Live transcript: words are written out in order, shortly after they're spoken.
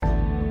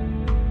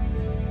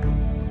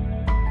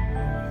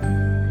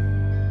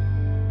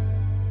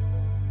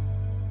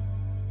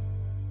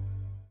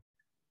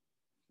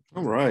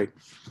All right.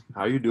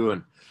 How you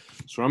doing?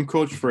 So I'm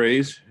Coach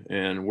Fraze,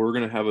 and we're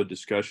going to have a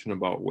discussion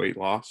about weight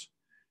loss.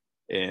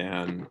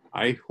 And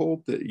I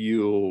hope that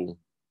you'll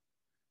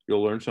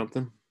learn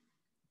something.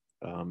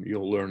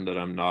 You'll learn that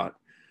I'm not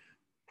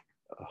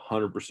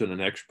 100%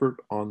 an expert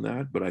on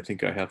that, but I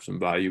think I have some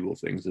valuable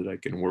things that I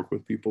can work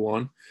with people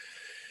on.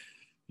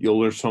 You'll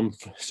learn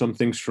some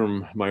things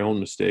from my own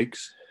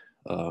mistakes.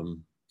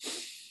 Um,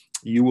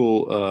 you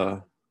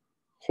will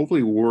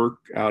hopefully work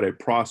out a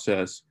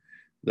process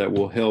that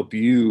will help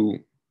you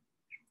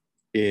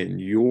in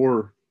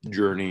your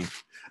journey.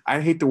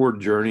 I hate the word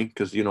journey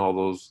because all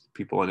those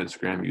people on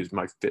Instagram use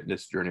my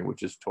fitness journey,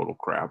 which is total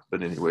crap.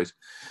 But anyways,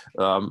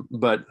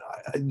 but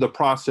the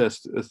process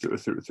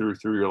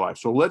through your life.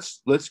 So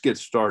let's get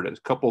started.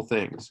 A couple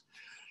things.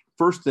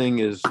 First thing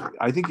is,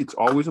 I think it's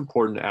always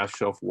important to ask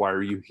yourself, why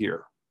are you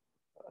here?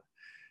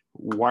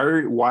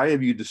 Why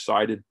have you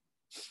decided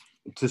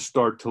to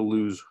start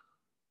to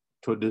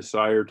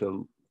desire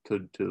to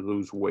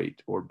lose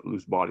weight or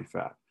lose body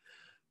fat?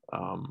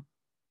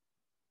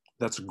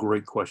 That's a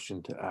great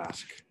question to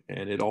ask,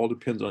 and it all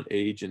depends on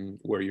age and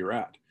where you're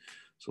at.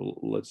 So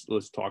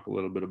let's talk a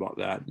little bit about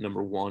that.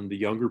 Number one, the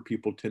younger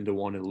people tend to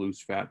want to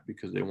lose fat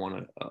because they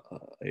want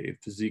a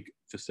physique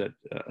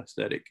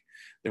aesthetic.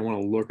 They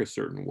want to look a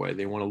certain way.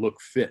 They want to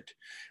look fit.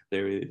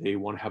 They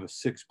want to have a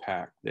six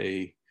pack.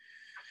 They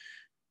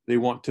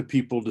want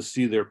people to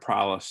see their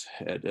prowess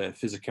at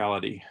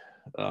physicality.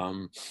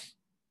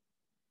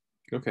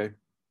 Okay,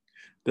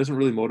 doesn't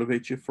really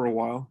motivate you for a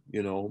while,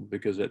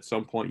 because at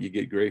some point you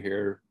get gray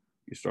hair,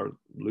 you start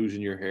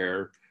losing your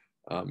hair,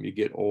 you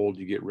get old,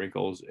 you get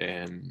wrinkles,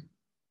 and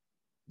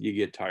you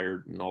get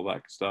tired and all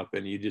that stuff,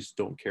 and you just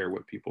don't care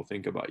what people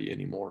think about you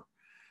anymore.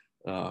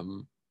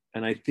 And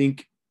I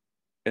think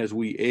as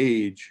we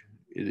age,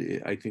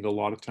 I think a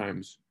lot of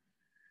times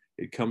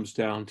it comes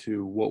down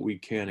to what we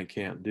can and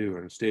can't do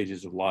in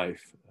stages of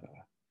life.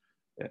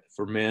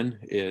 For men,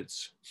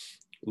 it's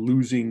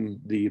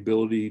losing the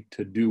ability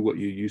to do what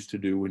you used to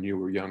do when you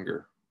were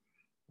younger.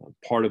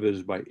 Part of it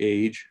is by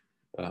age,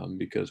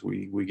 because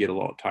we get a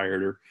lot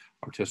tireder,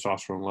 our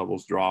testosterone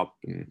levels drop,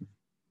 and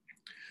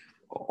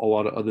a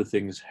lot of other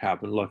things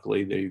happen.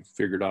 Luckily, they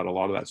figured out a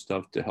lot of that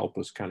stuff to help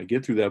us kind of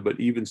get through that. But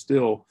even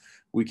still,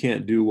 we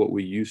can't do what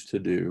we used to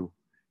do.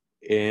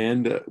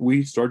 And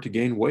we start to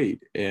gain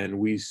weight, and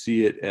we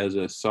see it as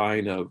a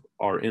sign of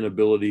our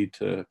inability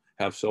to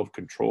have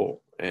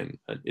self-control and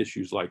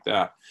issues like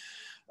that.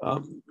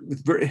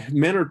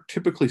 Men are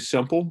typically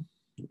simple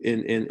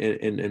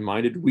and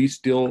minded. We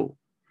still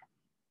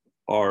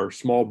are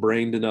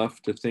small-brained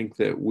enough to think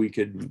that we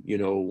could,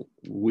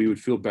 we would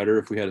feel better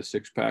if we had a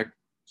six-pack.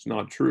 It's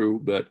not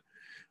true, but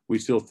we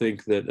still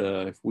think that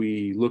if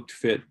we looked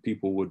fit,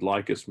 people would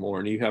like us more.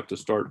 And you have to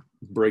start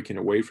breaking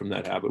away from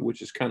that habit,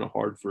 which is kind of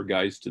hard for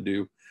guys to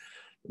do.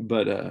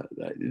 But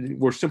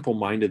we're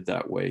simple-minded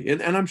that way.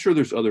 And I'm sure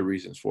there's other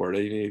reasons for it.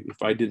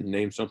 If I didn't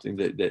name something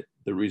that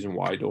the reason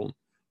why I don't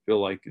feel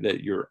like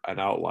that you're an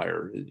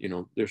outlier,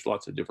 there's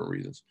lots of different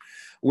reasons.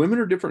 Women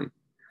are different.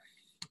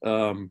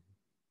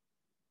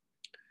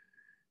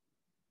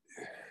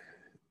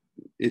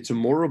 It's a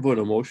more of an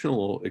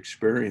emotional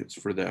experience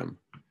for them.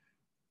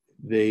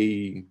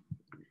 They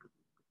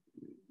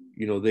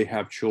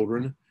have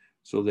children,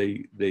 so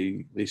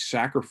they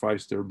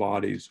sacrifice their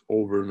bodies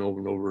over and over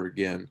and over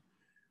again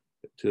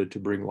to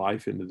bring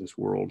life into this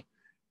world,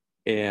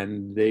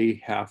 and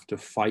they have to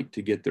fight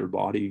to get their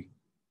body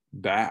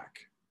back.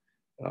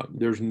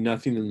 There's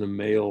nothing in the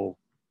male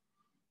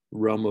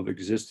realm of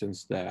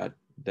existence that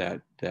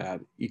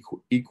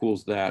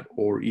equals that,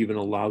 or even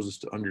allows us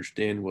to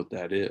understand what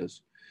that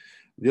is.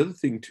 The other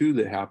thing too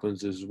that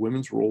happens is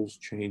women's roles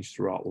change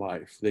throughout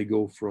life. They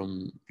go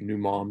from new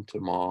mom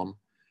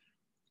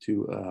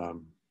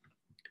to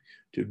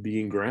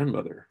being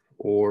grandmother,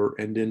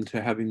 and then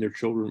to having their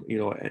children,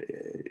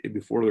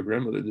 before their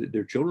grandmother,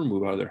 their children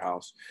move out of their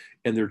house,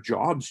 and their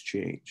jobs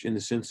change in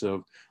the sense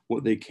of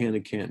what they can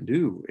and can't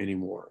do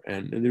anymore.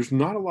 And there's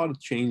not a lot of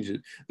changes.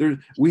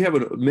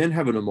 Men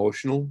have an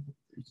emotional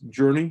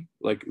journey.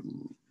 Like,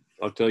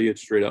 I'll tell you it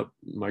straight up,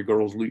 my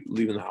girls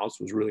leaving the house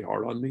was really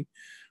hard on me.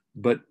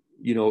 But,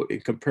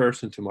 in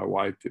comparison to my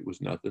wife, it was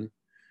nothing.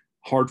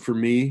 Hard for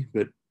me,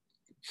 but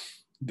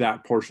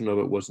that portion of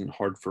it wasn't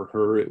hard for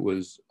her. It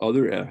was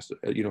other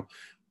aspects,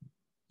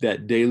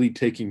 that daily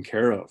taking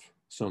care of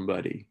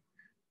somebody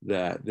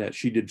that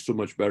she did so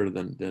much better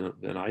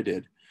than I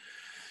did.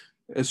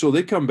 And so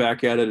they come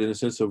back at it in a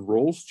sense of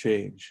roles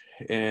change,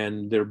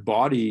 and their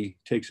body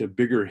takes a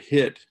bigger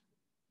hit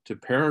to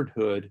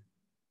parenthood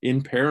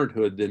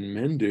than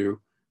men do.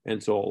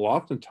 And so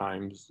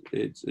oftentimes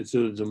it's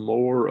a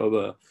more of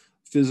a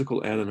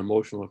physical and an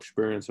emotional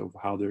experience of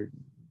how they're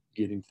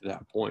getting to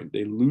that point.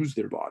 They lose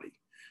their body,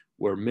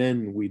 where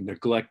men, we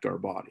neglect our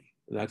body.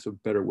 And that's a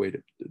better way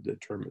to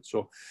determine it.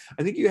 So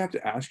I think you have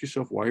to ask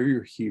yourself why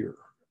you're here.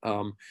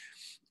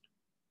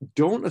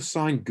 Don't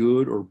assign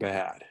good or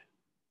bad.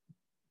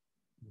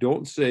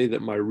 Don't say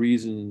that my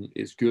reason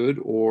is good,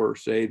 or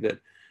say that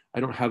I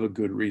don't have a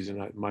good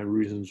reason. My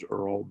reasons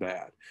are all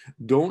bad.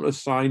 Don't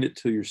assign it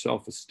to your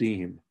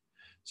self-esteem,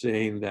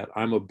 saying that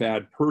I'm a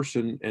bad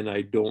person and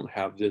I don't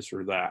have this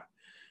or that.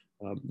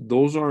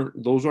 Those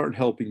aren't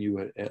helping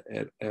you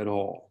at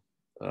all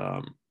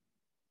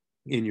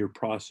in your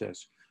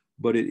process.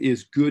 But it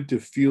is good to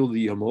feel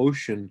the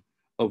emotion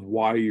of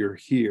why you're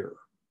here,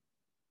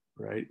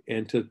 right?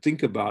 And to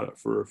think about it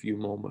for a few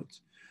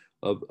moments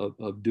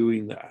of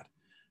doing that.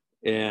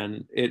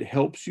 And it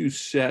helps you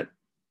set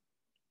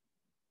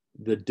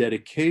the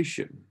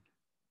dedication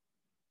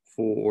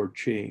for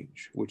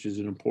change, which is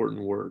an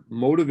important word.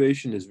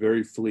 Motivation is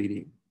very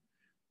fleeting.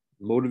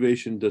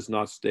 Motivation does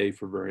not stay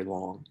for very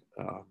long.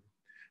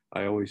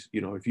 I always,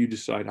 if you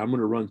decide I'm going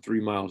to run 3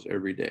 miles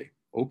every day,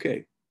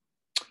 okay,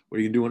 what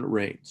are you going to do when it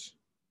rains?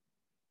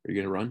 Are you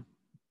going to run?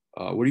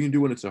 What are you going to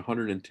do when it's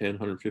 110,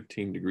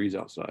 115 degrees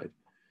outside?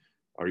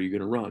 Are you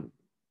going to run?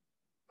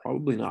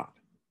 Probably not.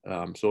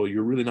 So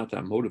you're really not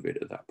that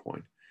motivated at that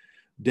point.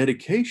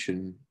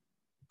 Dedication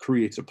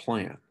creates a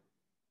plan.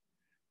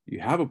 You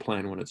have a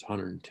plan when it's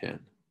 110.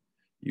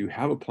 You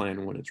have a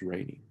plan when it's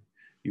raining.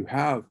 You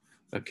have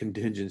a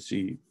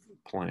contingency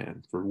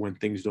plan for when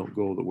things don't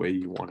go the way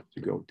you want it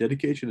to go.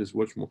 Dedication is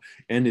much more,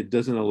 and it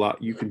doesn't allow,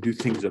 you can do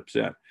things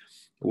upset.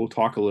 We'll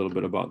talk a little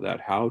bit about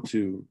that, how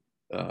to,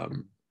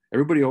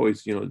 everybody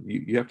always,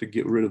 you have to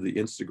get rid of the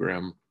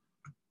Instagram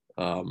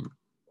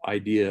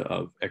idea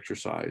of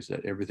exercise,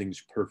 that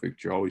everything's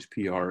perfect. You're always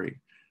PRing.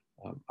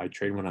 I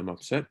train when I'm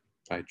upset.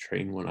 I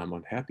train when I'm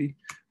unhappy.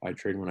 I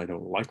train when I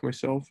don't like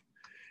myself.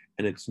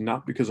 And it's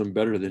not because I'm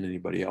better than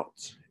anybody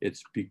else.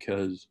 It's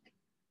because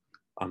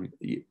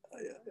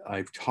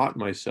I've taught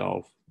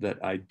myself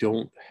that I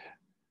don't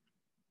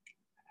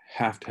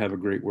have to have a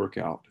great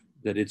workout,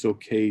 that it's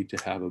okay to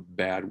have a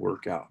bad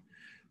workout,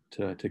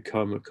 to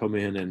come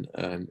in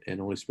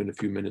and only spend a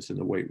few minutes in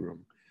the weight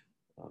room.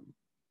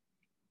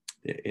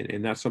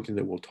 And that's something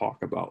that we'll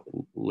talk about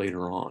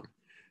later on,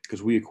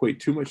 because we equate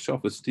too much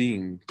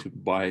self-esteem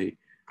by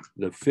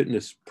the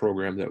fitness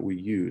program that we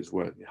use,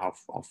 how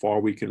far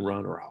we can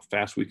run or how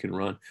fast we can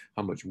run,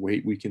 how much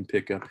weight we can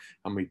pick up,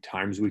 how many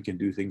times we can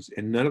do things,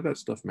 and none of that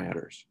stuff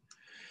matters.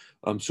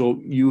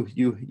 So you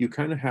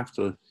kind of have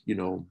to,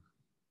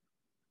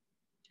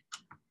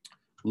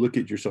 look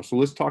at yourself. So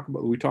we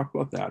talk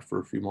about that for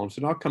a few moments,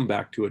 and I'll come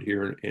back to it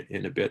here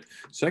in a bit.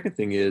 Second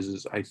thing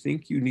is I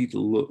think you need to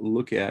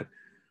look at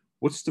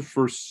what's the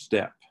first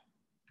step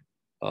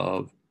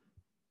of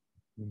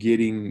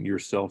getting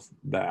yourself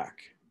back.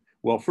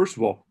 Well, first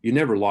of all, you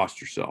never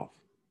lost yourself.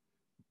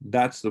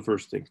 That's the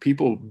first thing.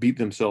 People beat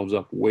themselves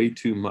up way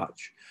too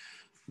much.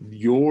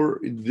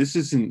 This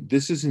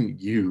isn't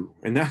you.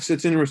 And that's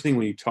interesting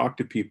when you talk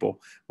to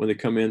people, when they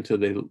come into,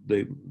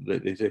 they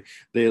say,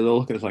 they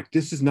look at it like,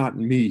 this is not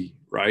me,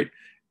 right?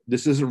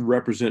 This doesn't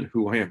represent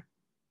who I am.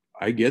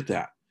 I get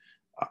that.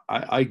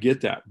 I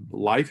get that.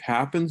 Life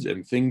happens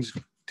and things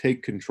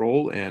take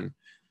control, and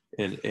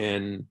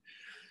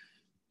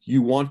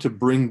you want to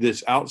bring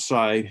this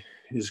outside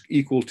as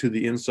equal to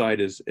the inside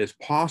as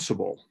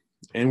possible.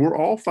 And we're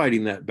all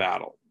fighting that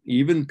battle.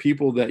 Even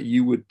people that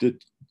you would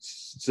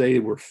say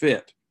were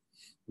fit,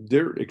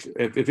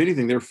 if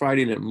anything, they're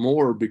fighting it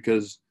more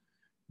because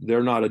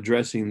they're not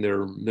addressing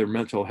their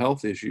mental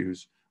health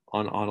issues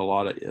on a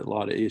lot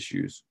of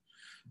issues.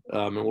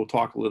 And we'll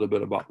talk a little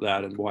bit about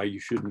that and why you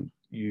shouldn't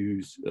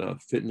use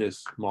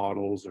fitness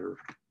models or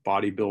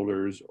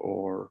bodybuilders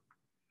or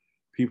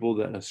people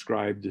that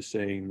ascribe to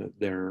saying that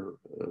they're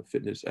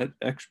fitness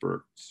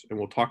experts. And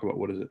we'll talk about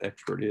what an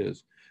expert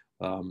is,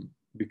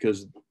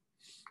 because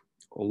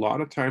a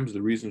lot of times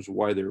the reasons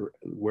why they're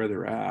where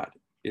they're at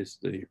is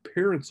the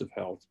appearance of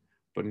health,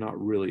 but not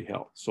really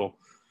health. So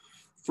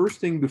first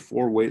thing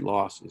before weight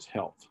loss is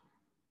health,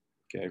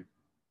 okay?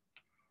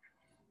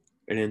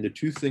 And then the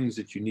two things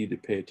that you need to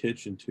pay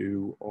attention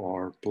to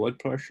are blood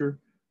pressure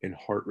and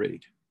heart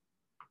rate.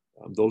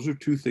 Those are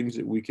two things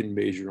that we can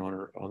measure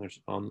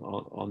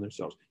on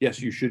themselves.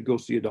 Yes, you should go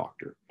see a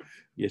doctor.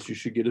 Yes, you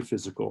should get a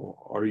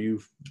physical. Are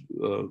you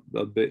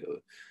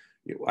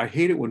I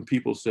hate it when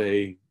people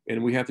say,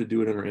 and we have to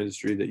do it in our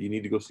industry, that you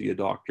need to go see a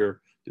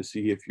doctor to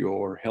see if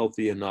you're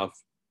healthy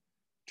enough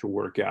to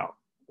work out.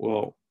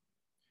 Well,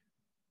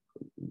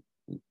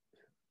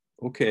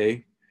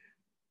 okay,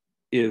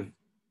 if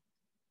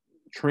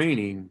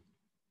training,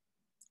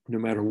 no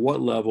matter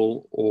what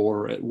level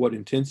or at what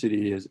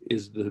intensity it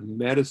is the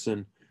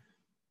medicine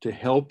to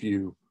help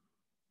you,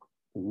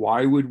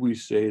 why would we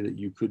say that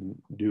you couldn't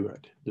do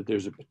it, that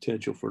there's a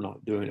potential for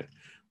not doing it?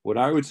 What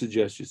I would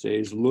suggest you say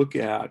is look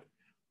at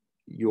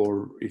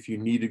if you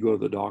need to go to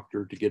the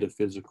doctor to get a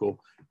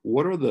physical,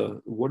 what are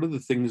the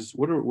things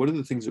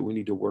that we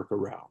need to work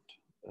around?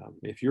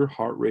 If your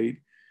heart rate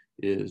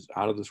is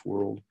out of this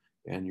world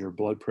and your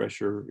blood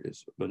pressure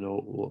is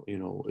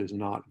is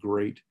not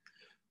great,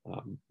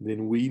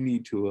 then we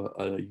need to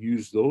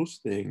use those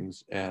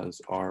things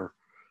as our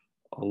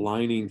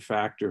aligning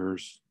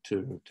factors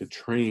to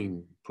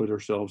train, put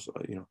ourselves,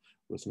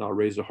 Let's not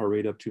raise the heart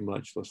rate up too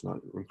much. Let's not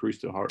increase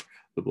the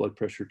blood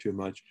pressure too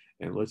much.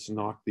 And let's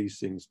knock these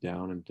things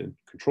down and then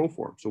control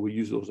for them. So we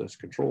use those as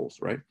controls,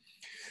 right?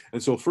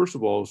 And so first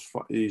of all,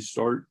 is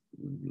start,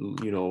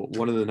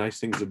 one of the nice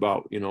things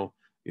about,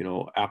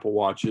 Apple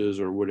Watches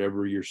or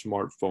whatever, your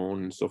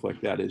smartphone and stuff like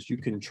that, is you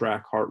can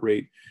track heart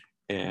rate,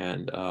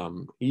 and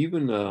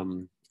even,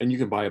 and you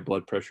can buy a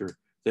blood pressure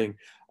thing.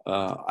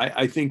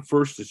 I think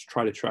first is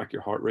try to track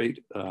your heart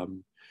rate.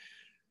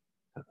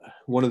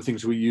 One of the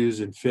things we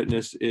use in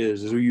fitness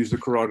is we use the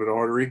carotid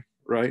artery,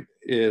 right?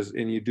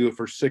 And you do it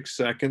for 6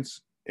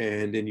 seconds,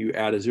 and then you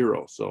add a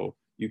 0. So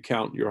you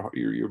count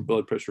your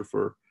blood pressure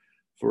for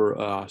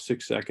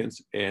 6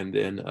 seconds, and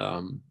then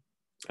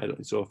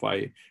so if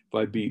I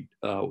beat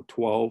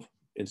 12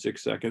 in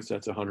 6 seconds,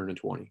 that's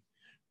 120,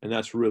 and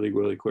that's really,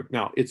 really quick.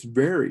 Now it's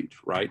varied,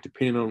 right,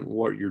 depending on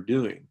what you're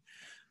doing.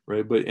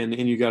 Right. But, and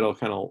you got to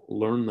kind of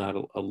learn that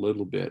a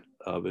little bit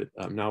of it.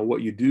 Now,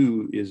 what you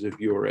do is, if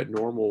you're at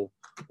normal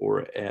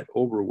or at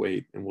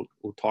overweight, and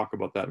we'll talk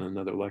about that in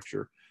another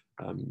lecture,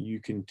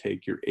 you can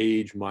take your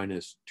age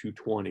minus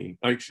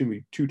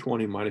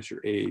 220 minus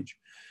your age.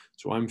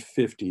 So I'm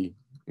 50,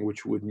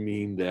 which would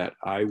mean that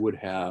I would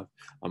have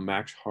a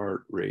max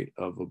heart rate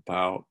of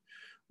about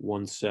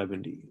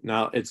 170.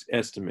 Now it's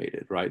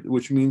estimated, right?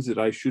 Which means that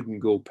I shouldn't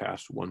go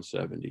past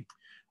 170.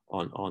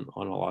 On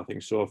a lot of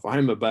things. So if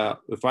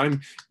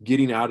I'm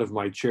getting out of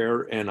my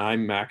chair and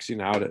I'm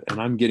maxing out it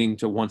and I'm getting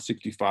to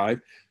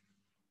 165,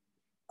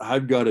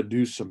 I've got to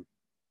do some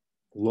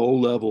low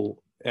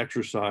level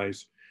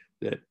exercise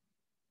that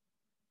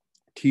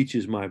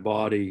teaches my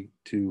body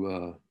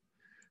to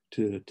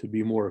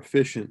be more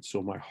efficient,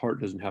 so my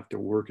heart doesn't have to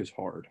work as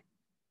hard.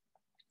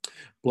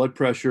 Blood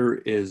pressure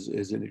is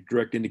a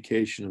direct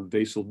indication of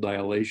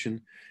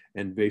vasodilation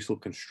and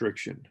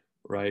vasoconstriction,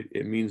 right?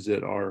 It means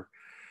that our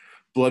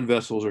blood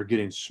vessels are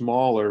getting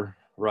smaller,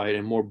 right?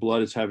 And more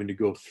blood is having to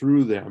go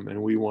through them,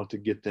 and we want to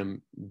get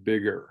them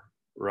bigger,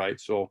 right?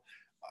 So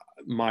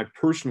my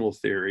personal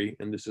theory,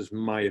 and this is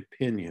my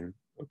opinion,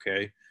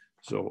 okay?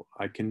 So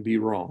I can be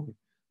wrong.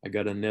 I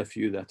got a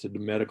nephew that's a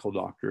medical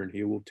doctor, and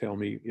he will tell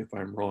me if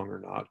I'm wrong or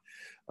not.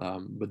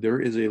 But there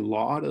is a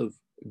lot of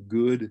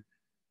good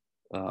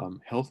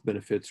health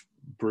benefits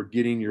for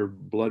getting your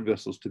blood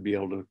vessels to be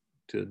able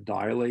to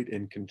dilate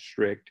and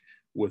constrict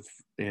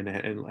and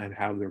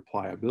have their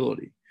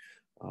pliability.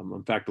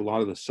 In fact, a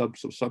lot of the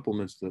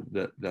supplements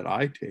that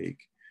I take,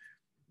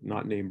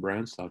 not name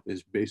brand stuff,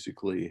 is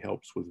basically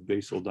helps with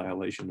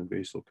vasodilation and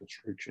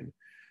vasoconstriction.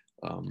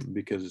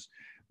 Because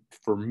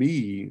for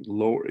me,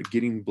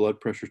 getting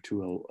blood pressure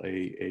to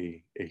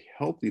a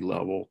healthy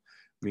level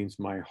means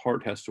my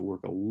heart has to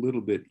work a little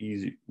bit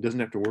easy.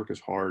 Doesn't have to work as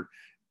hard,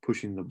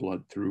 pushing the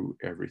blood through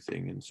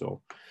everything. And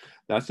so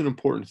that's an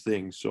important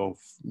thing. So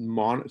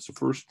it's the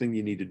first thing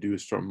you need to do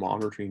is start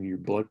monitoring your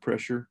blood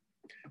pressure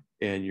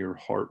and your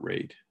heart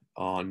rate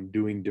on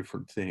doing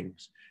different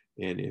things.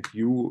 And if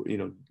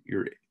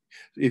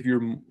if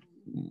you're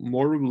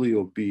morbidly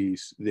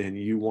obese, then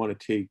you want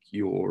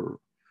to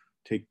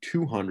take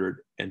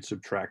 200 and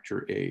subtract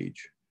your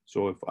age.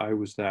 So if I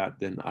was that,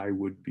 then I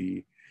would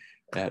be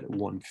at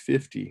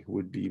 150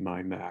 would be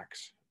my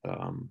max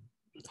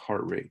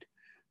heart rate.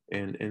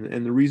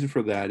 And the reason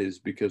for that is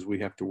because we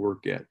have to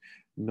work at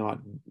we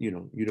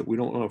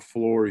don't want to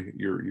floor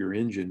your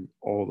engine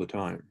all the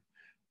time.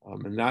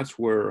 And that's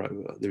where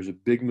there's a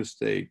big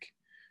mistake.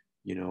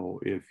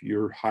 If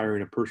you're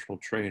hiring a personal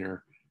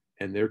trainer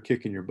and they're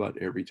kicking your butt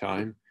every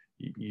time,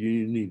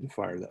 you need to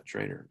fire that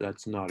trainer.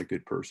 That's not a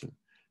good person.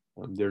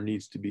 There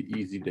needs to be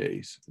easy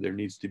days. There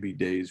needs to be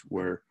days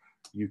where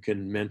you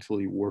can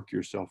mentally work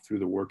yourself through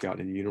the workout,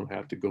 and you don't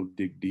have to go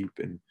dig deep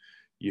and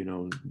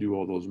do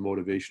all those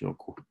motivational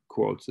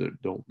quotes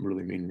that don't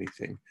really mean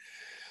anything.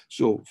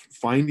 So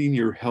finding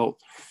your health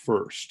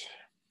first,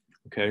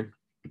 okay?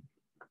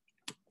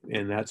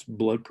 And that's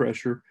blood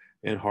pressure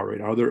and heart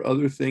rate. Are there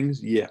other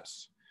things?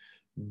 Yes.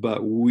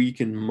 But we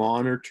can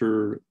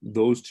monitor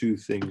those two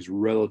things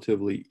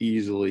relatively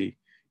easily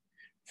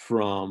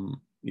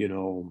from,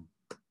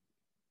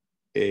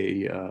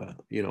 and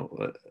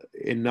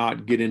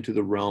not get into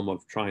the realm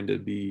of trying to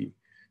be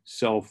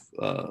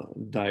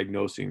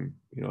self-diagnosing,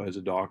 as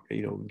a doctor,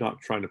 not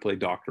trying to play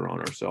doctor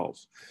on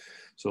ourselves.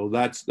 So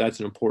that's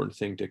an important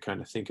thing to kind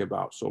of think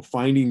about. So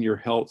finding your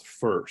health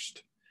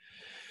first.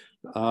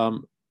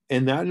 And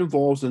that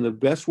involves, and the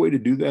best way to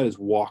do that is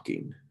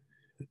walking.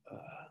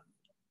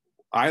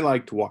 I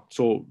like to walk.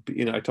 So,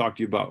 I talked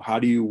to you about how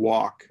do you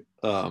walk,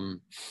 how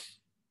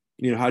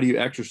do you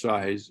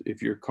exercise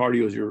if your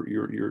cardio is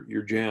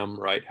your jam,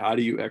 right? How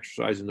do you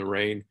exercise in the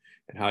rain,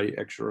 and how do you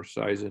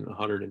exercise in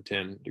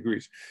 110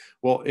 degrees?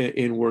 Well,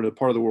 in the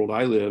part of the world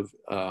I live,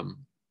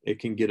 it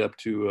can get up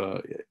to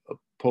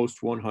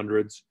post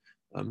 100s.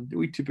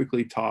 We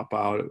typically top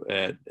out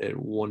at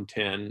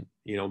 110,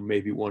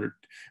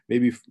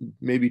 maybe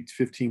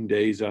 15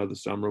 days out of the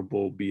summer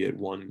we'll be at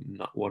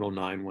 109,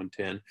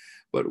 110,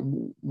 but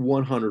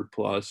 100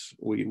 plus,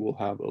 we will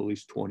have at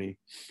least 20,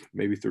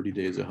 maybe 30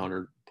 days,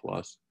 100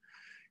 plus.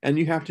 And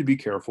you have to be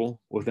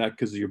careful with that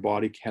because your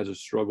body has a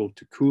struggle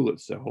to cool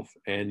itself,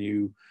 and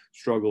you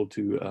struggle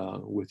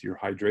to with your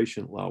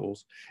hydration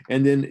levels.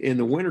 And then in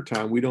the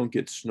wintertime, we don't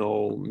get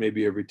snow.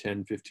 Maybe every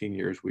 10, 15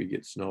 years we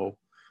get snow.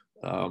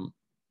 Um,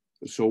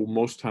 so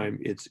most time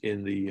it's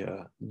in the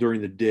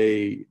during the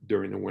day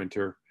during the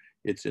winter,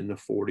 it's in the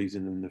 40s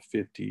and in the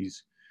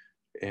 50s,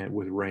 and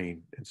with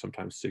rain, and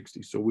sometimes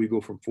 60. So we go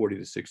from 40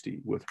 to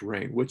 60 with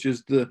rain, which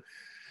is the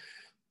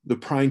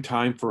prime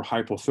time for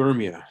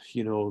hypothermia.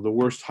 You know, the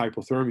worst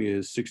hypothermia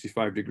is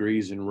 65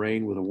 degrees and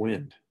rain with a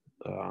wind.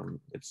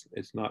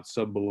 It's not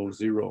sub below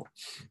zero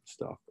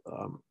stuff.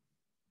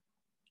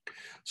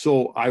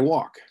 So I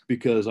walk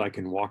because I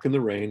can walk in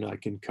the rain. I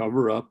can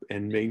cover up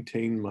and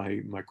maintain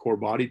my core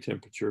body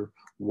temperature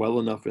well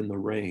enough in the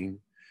rain,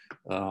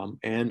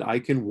 and I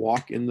can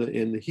walk in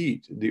the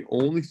heat. The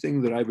only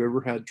thing that I've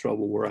ever had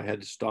trouble where I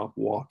had to stop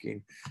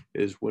walking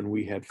is when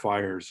we had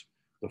fires,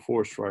 the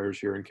forest fires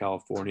here in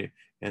California,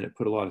 and it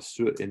put a lot of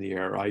soot in the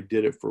air. I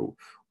did it for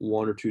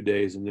 1 or 2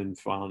 days and then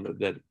found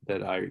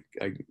that I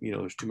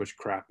there's too much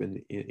crap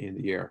in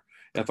the air.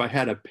 If I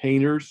had a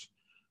painter's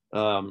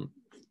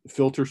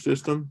filter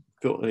system,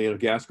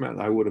 gas mask,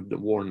 I would have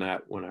worn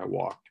that when I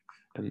walked,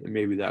 and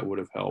maybe that would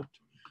have helped.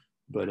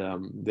 But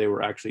they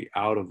were actually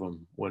out of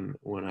them when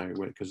I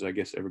went, because I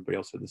guess everybody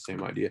else had the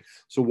same idea.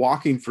 So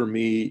walking for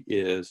me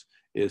is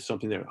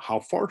something that, how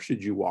far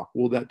should you walk?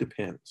 Well, that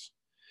depends.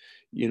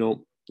 You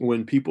know,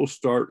 when people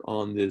start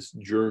on this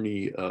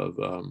journey of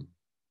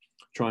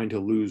trying to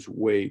lose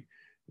weight,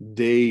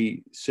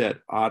 they set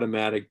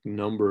automatic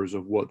numbers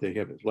of what they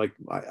have. Like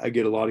I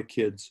get a lot of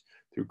kids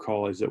through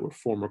college that were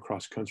former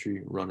cross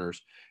country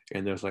runners,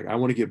 and there's like, I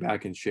want to get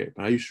back in shape.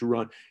 And I used to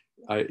run,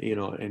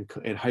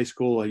 in high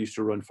school, I used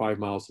to run 5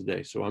 miles a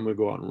day. So I'm going to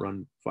go out and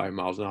run 5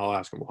 miles. And I'll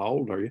ask them, well, how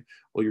old are you?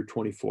 Well, you're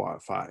 24,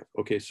 5.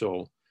 Okay.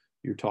 So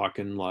you're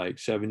talking like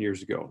 7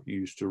 years ago, you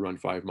used to run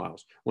 5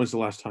 miles. When's the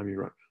last time you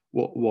run?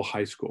 Well,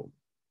 high school.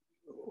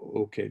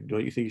 Okay.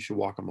 Don't you think you should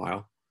walk a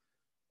mile?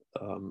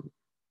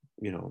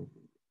 You know,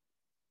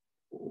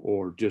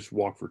 or just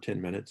walk for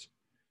 10 minutes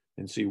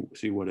and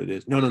see what it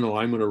is. No,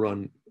 I'm going to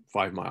run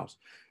 5 miles.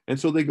 And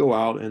so they go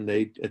out and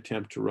they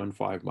attempt to run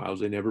 5 miles.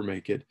 They never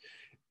make it.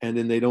 And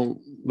then they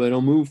don't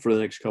move for the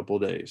next couple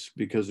of days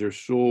because they're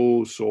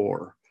so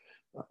sore.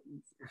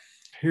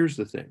 Here's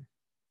the thing.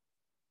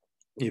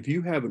 If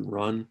you haven't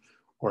run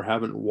or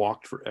haven't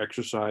walked for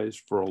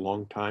exercise for a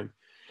long time,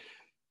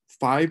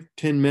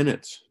 5-10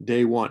 minutes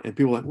day one, and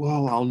people are like,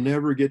 well, I'll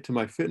never get to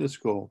my fitness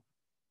goal.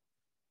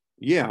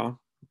 Yeah,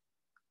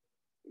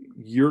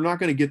 you're not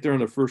going to get there in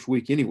the first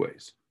week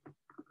anyways.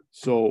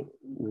 So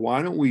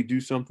why don't we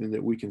do something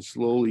that we can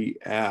slowly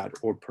add,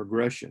 or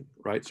progression,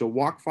 right? So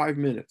walk 5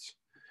 minutes.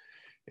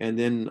 And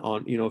then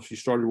on, if you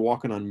started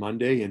walking on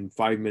Monday and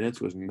 5 minutes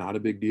was not a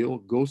big deal,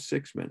 go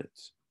 6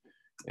 minutes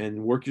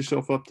and work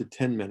yourself up to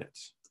 10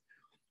 minutes.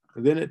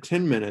 And then at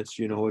 10 minutes,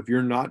 if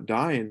you're not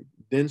dying,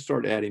 then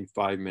start adding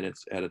 5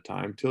 minutes at a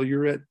time till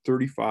you're at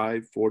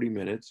 35, 40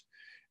 minutes,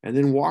 and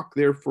then walk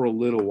there for a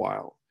little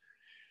while.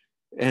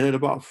 And at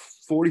about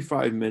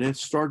 45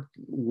 minutes, start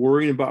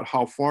worrying about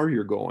how far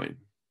you're going.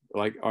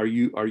 Like, are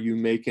you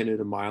making it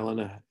a mile and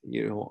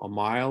a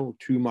mile,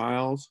 2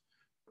 miles?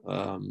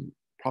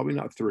 Probably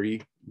not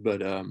 3,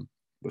 but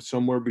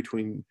somewhere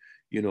between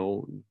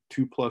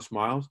 2+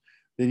 miles.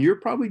 Then you're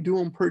probably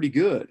doing pretty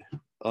good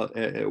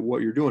at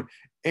what you're doing.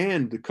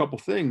 And a couple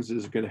things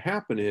is going to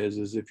happen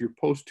is if you're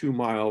post 2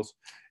 miles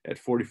at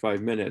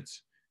 45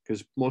 minutes,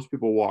 because most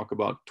people walk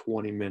about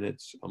 20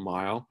 minutes a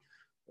mile,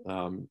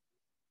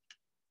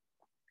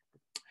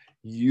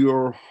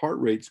 your heart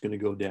rate's going to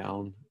go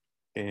down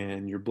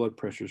and your blood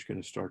pressure is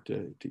going to start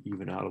to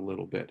even out a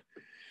little bit.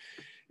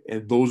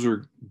 And those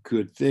are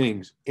good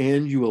things.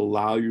 And you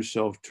allow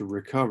yourself to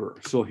recover.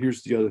 So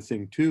here's the other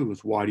thing too,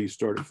 is why do you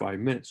start at 5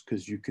 minutes?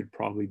 Because you could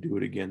probably do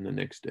it again the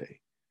next day.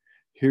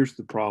 Here's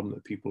the problem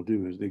that people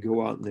do is they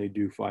go out and they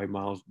do 5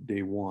 miles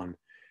day one,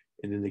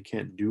 and then they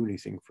can't do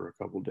anything for a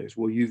couple of days.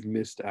 Well, you've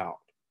missed out.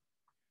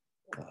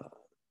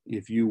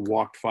 If you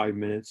walked 5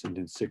 minutes and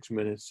then 6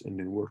 minutes and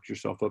then worked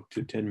yourself up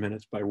to 10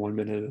 minutes by 1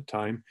 minute at a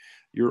time,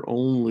 you're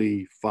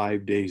only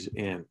 5 days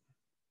in,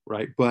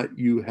 right? But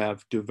you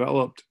have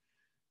developed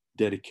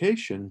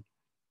dedication,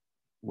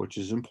 which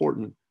is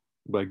important,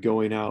 by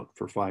going out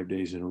for 5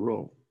 days in a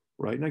row,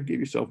 right? Now give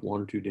yourself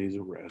 1 or 2 days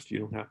of rest. You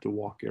don't have to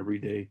walk every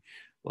day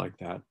like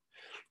that.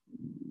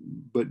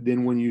 But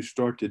then when you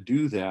start to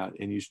do that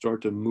and you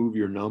start to move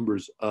your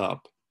numbers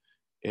up,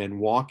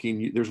 and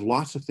walking, there's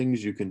lots of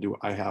things you can do.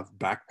 I have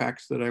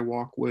backpacks that I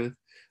walk with.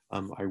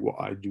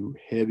 I do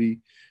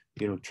heavy,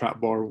 trap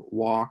bar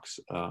walks.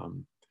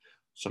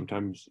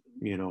 Sometimes,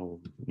 when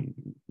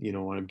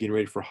I'm getting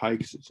ready for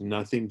hikes, it's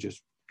nothing,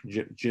 just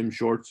gym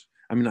shorts.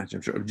 I mean, not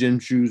gym shorts, gym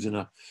shoes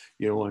and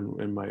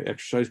and my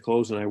exercise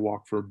clothes, and I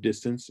walk for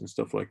distance and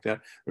stuff like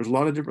that. There's a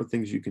lot of different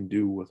things you can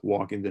do with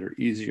walking that are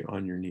easier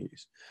on your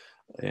knees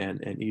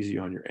and easy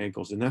on your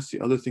ankles. And that's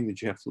the other thing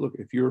that you have to look.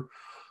 If you're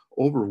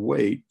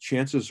overweight,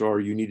 chances are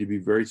you need to be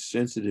very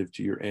sensitive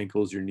to your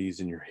ankles, your knees,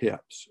 and your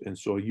hips. And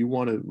so you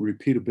want a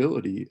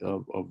repeatability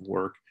of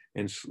work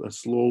and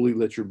slowly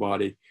let your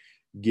body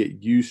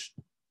get used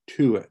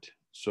to it.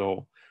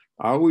 So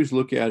I always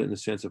look at it in the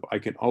sense of I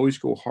can always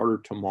go harder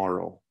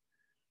tomorrow.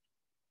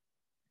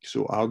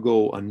 So I'll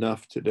go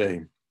enough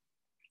today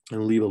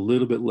and leave a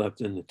little bit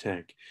left in the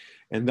tank.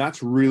 And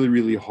that's really,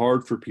 really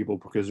hard for people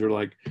because they're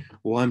like,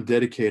 well, I'm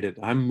dedicated.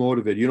 I'm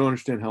motivated. You don't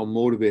understand how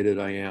motivated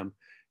I am.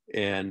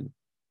 And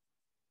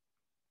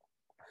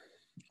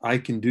I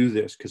can do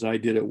this because I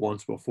did it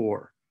once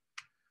before.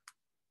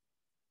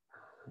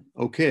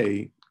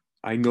 Okay,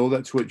 I know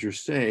that's what you're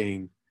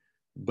saying,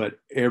 but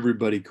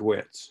everybody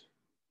quits.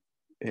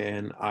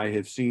 And I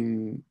have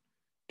seen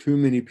too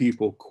many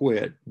people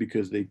quit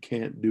because they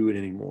can't do it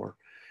anymore.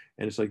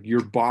 And it's like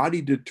your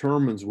body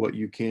determines what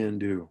you can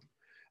do.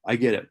 I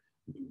get it.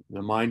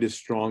 The mind is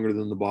stronger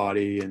than the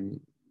body and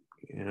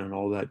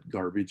all that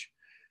garbage.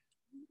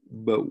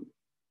 But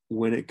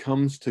when it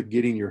comes to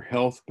getting your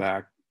health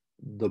back,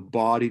 the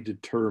body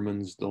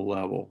determines the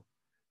level.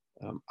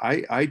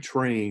 I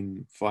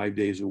train 5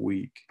 days a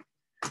week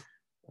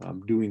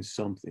doing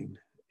something,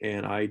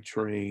 and I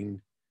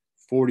train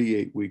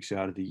 48 weeks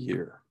out of the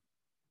year.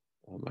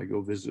 I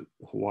go visit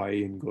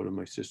Hawaii and go to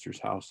my sister's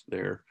house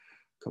there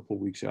a couple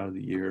of weeks out of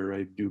the year.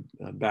 I do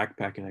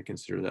backpacking. I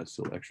consider that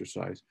still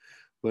exercise,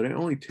 but I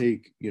only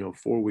take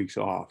 4 weeks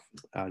off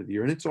out of the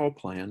year, and it's all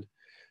planned.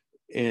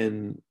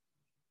 And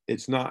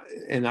it's not,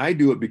 and I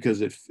do it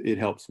because it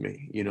helps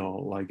me.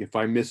 Like if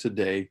I miss a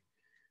day,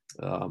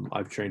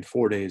 I've trained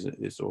 4 days,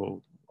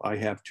 so I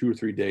have 2 or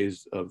 3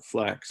 days of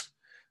flex.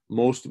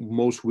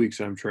 Most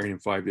weeks I'm training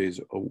 5 days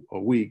a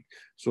week.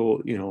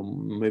 So,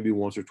 maybe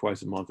once or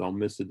twice a month I'll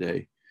miss a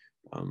day.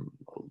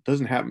 It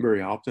doesn't happen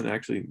very often.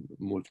 Actually,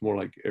 it's more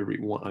like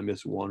I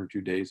miss 1 or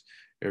 2 days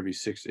every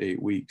 6 to 8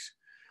 weeks.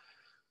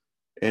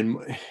 And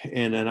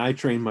I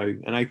plan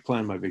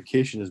my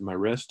vacation as my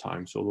rest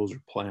time. So those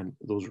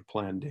are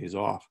planned days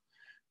off.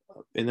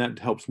 And that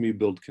helps me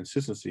build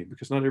consistency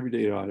because not every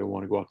day I don't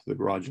want to go out to the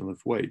garage and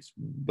lift weights.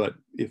 But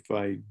if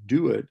I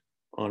do it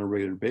on a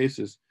regular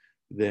basis,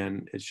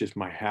 then it's just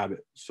my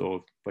habit. So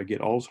if I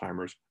get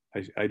Alzheimer's,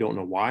 I don't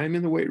know why I'm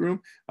in the weight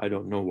room. I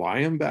don't know why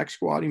I'm back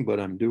squatting, but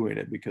I'm doing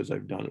it because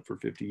I've done it for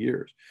 50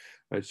 years.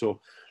 Right. So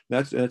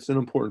that's an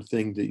important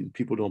thing that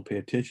people don't pay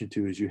attention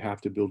to is you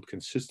have to build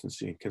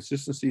consistency. And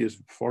consistency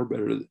is far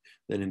better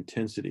than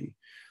intensity.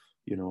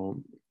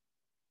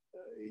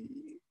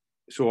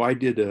 So I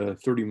did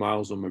 30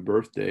 miles on my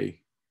birthday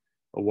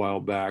a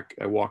while back.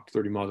 I walked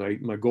 30 miles.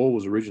 My goal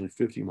was originally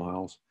 50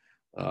 miles.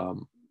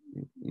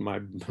 My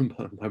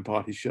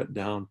body shut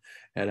down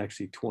at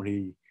actually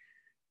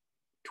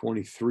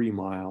 23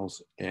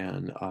 miles,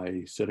 and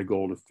I set a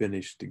goal to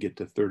finish to get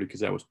to 30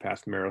 because that was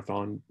past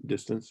marathon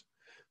distance.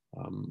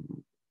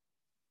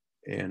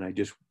 And I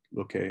just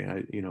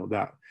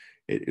that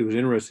it was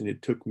interesting.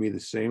 It took me the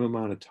same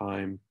amount of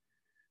time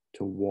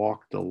to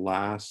walk the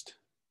last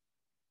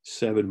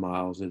 7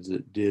 miles as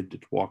it did to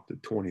walk the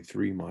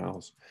 23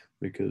 miles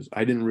because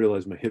I didn't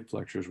realize my hip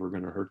flexors were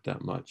going to hurt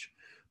that much.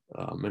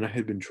 And I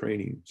had been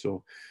training.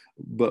 So,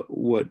 but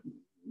what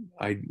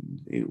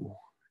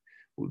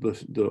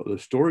the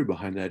story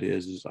behind that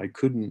is I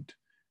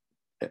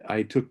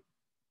took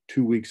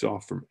 2 weeks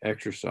off from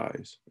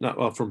exercise,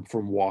 not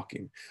from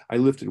walking. I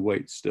lifted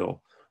weights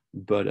still,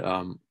 but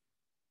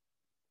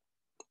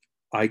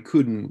I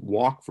couldn't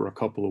walk for a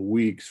couple of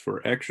weeks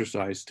for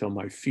exercise till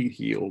my feet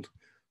healed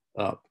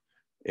up.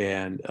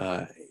 And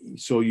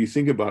so you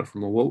think about it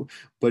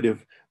but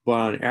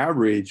on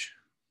average,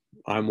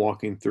 I'm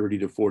walking 30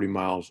 to 40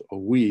 miles a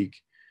week.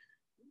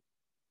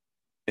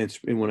 And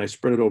when I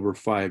spread it over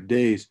 5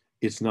 days,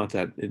 it's not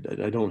that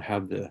I don't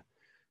have the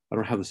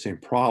same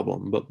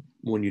problem. But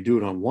when you do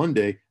it on one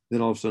day,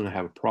 then all of a sudden I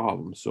have a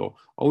problem. So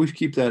always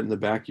keep that in the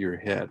back of your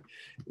head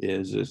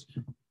is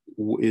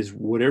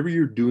whatever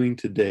you're doing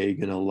today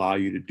going to allow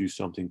you to do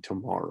something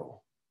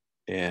tomorrow.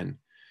 And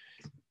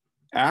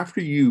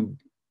after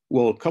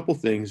a couple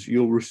things,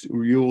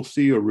 you'll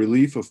see a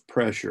relief of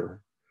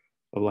pressure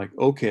of like,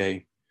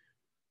 okay,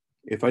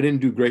 if I didn't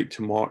do great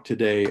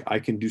today, I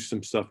can do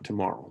some stuff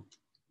tomorrow,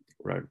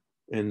 right?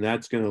 And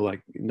that's going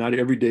to not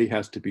every day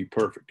has to be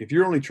perfect. If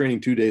you're only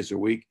training 2 days a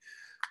week,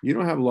 you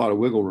don't have a lot of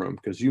wiggle room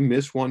because you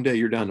miss one day,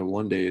 you're down to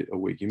 1 day a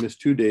week. You miss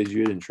 2 days,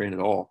 you didn't train at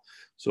all.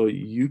 So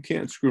you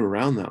can't screw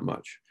around that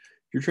much.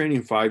 If you're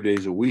training 5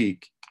 days a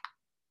week,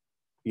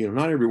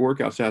 not every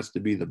workout has to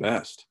be the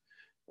best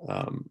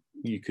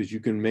because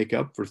you can make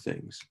up for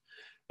things.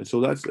 And so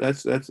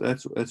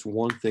that's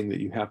one thing that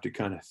you have to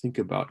kind of think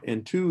about.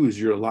 And two is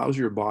allows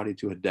your body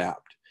to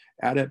adapt.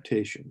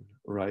 Adaptation,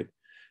 right?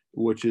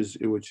 Which is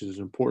an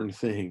important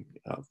thing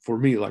for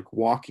me. Like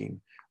walking,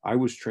 I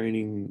was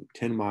training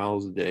 10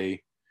 miles a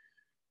day,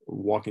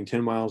 walking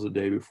 10 miles a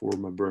day before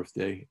my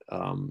birthday,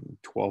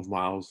 12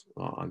 miles,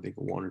 I think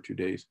 1 or 2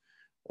 days.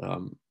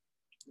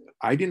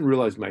 I didn't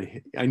realize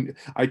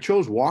I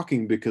chose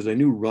walking because I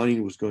knew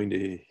running was going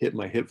to hit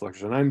my hip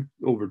flexors, and I'm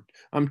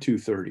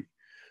 230.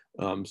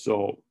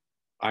 So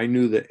I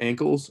knew that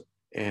ankles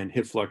and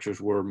hip flexors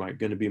were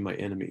going to be my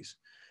enemies.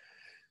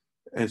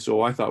 And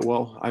so I thought,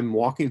 well, I'm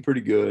walking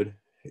pretty good.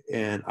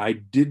 And I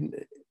didn't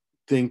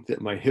think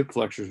that my hip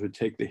flexors would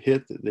take the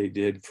hit that they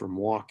did from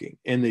walking.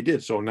 And they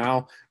did. So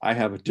now I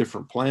have a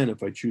different plan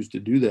if I choose to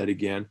do that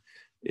again,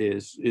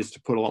 is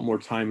to put a lot more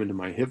time into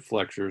my hip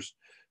flexors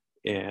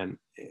and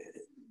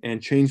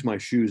change my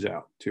shoes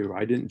out too.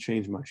 I didn't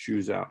change my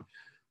shoes out.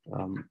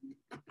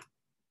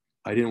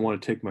 I didn't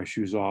want to take my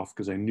shoes off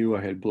because I knew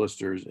I had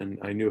blisters, and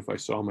I knew if I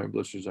saw my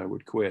blisters, I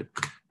would quit.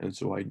 And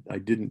so I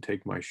didn't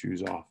take my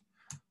shoes off.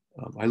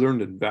 I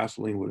learned that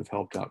Vaseline would have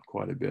helped out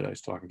quite a bit. I was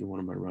talking to one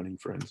of my running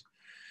friends.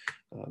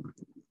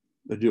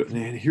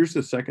 And here's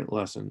the second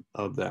lesson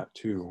of that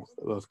too,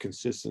 of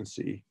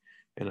consistency.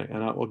 And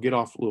I'll get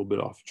off a little bit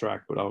off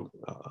track, but I'll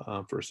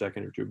for a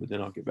second or two, but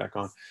then I'll get back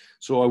on.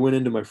 So I went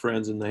into my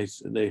friends, and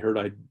they heard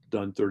I'd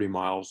done 30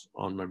 miles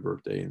on my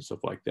birthday and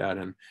stuff like that.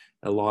 And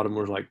a lot of them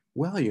were like,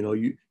 well, you know,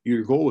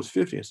 your goal was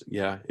 50. I said,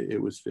 yeah,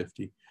 it was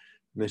 50.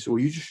 And they said,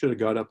 well, you just should have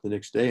got up the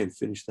next day and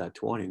finished that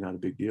 20. Not a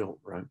big deal,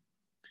 right?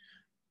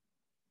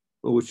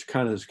 Which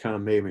kind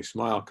of made me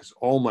smile, because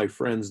all my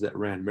friends that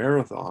ran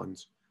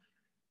marathons,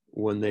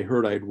 when they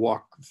heard I'd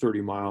walk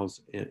 30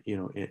 miles in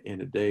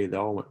a day, they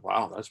all went,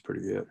 wow, that's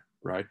pretty good,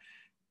 right?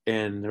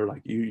 And they're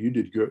like, you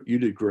did good, you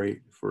did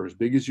great for as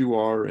big as you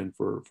are, and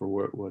for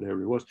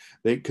whatever it was.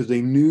 Because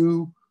they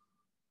knew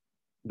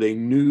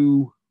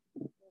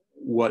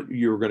what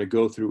you were going to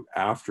go through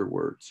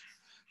afterwards.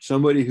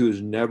 Somebody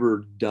who's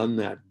never done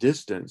that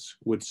distance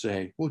would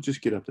say, well,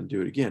 just get up and do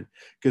it again,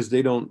 because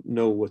they don't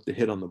know what the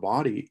hit on the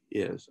body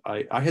is.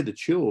 I had the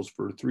chills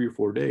for 3 or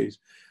 4 days,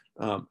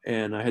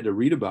 and I had to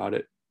read about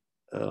it.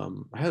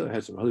 I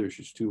had some other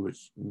issues too,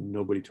 which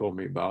nobody told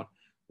me about,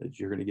 that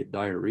you're going to get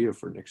diarrhea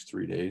for the next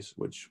 3 days,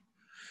 which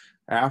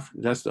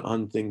that's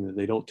the thing that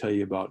they don't tell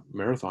you about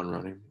marathon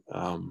running.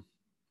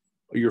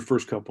 Your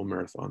first couple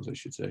marathons, I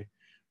should say.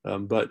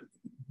 But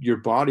your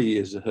body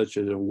is such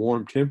a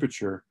warm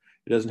temperature,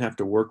 it doesn't have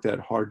to work that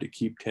hard to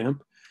keep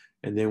temp.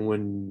 And then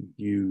when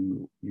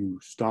you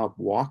stop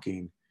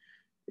walking,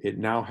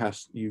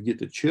 you get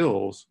the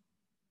chills,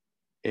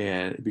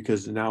 and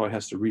because now it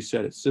has to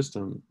reset the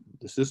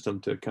system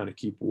to kind of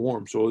keep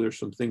warm. So there's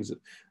some things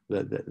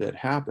that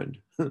happened.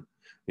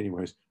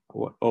 Anyways,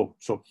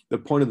 so the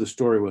point of the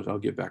story was, I'll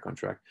get back on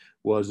track,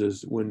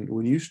 is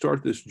when you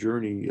start this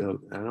journey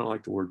of, I don't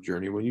like the word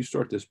journey, when you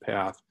start this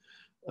path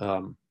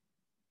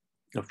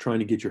of trying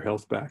to get your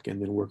health back and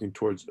then working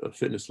towards a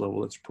fitness level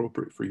that's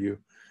appropriate for you,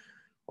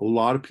 a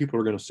lot of people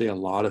are going to say a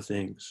lot of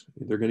things.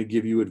 They're going to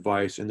give you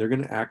advice, and they're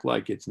going to act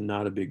like it's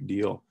not a big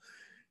deal.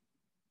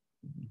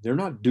 They're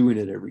not doing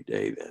it every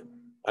day. Then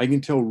I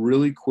can tell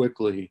really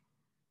quickly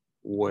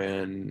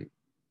when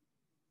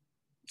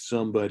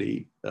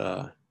somebody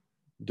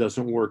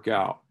doesn't work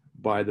out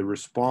by the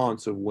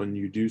response of when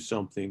you do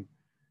something,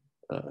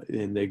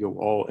 and they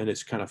go, and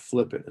it's kind of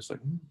flippant. It's like,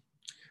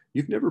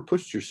 you've never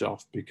pushed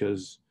yourself,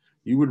 because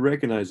you would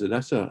recognize that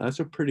that's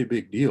a pretty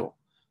big deal.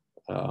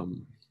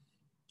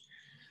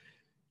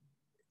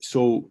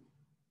 So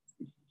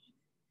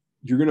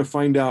you're going to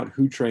find out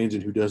who trains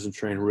and who doesn't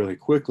train really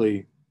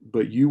quickly,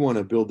 but you want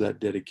to build that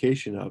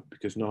dedication up,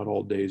 because not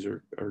all days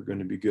are going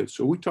to be good.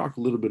 So we talked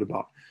a little bit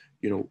about,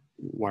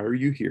 why are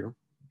you here?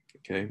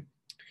 Okay.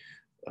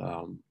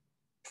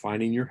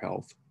 Finding your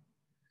health,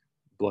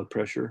 blood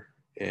pressure,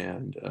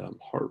 and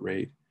heart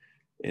rate.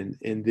 And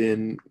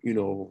then,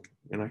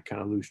 and I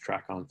kind of lose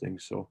track on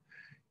things. So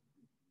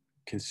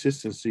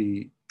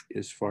consistency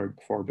is far,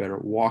 far better.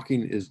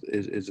 Walking is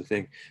a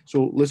thing.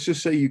 So let's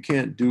just say you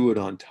can't do it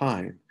on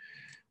time,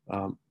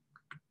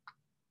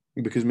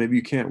 because maybe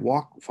you can't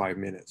walk 5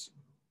 minutes.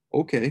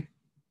 Okay.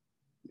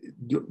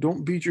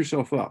 Don't beat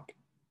yourself up,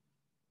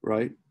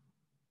 right?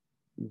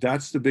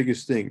 That's the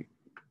biggest thing.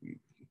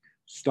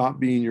 Stop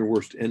being your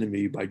worst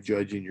enemy by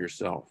judging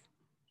yourself.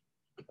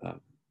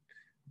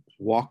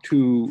 Walk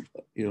to,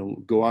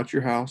 go out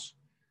your house,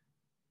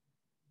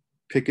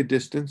 pick a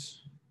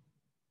distance,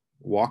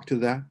 walk to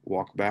that,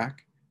 walk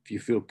back. If you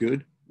feel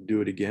good,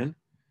 do it again,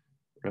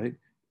 right?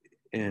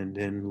 And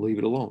then leave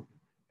it alone.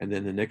 And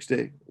then the next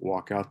day,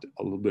 walk out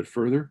a little bit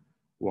further,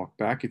 walk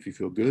back. If you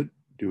feel good,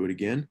 do it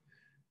again,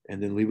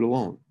 and then leave it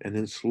alone. And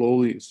then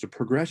slowly, it's the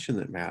progression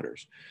that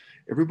matters.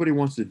 Everybody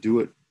wants to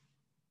do it,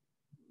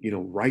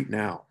 right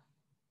now,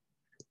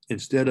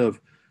 instead of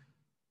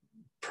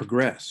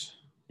progress.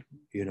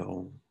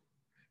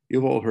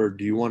 You've all heard,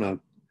 do you want to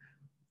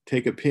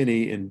take a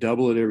penny and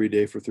double it every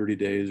day for 30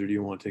 days, or do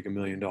you want to take $1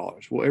 million?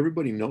 Well,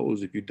 everybody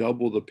knows if you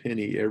double the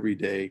penny every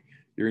day,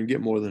 you're going to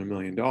get more than $1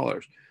 million.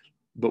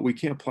 But we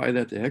can't apply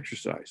that to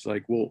exercise.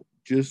 Like, well,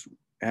 just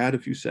add a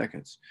few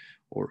seconds,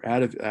 or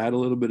add a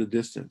little bit of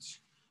distance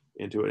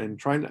into it, and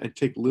trying to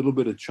take a little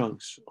bit of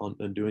chunks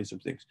on doing some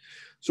things.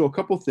 So a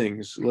couple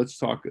things, let's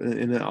talk,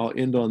 and then I'll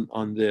end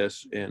on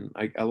this. And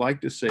I like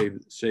to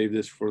save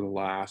this for the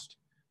last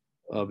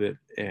of it.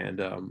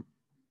 And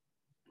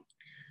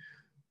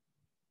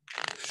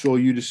so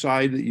you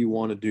decide that you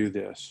want to do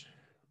this,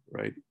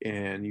 right?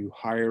 And you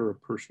hire a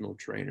personal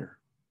trainer.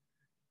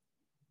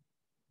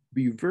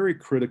 be very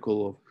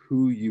critical of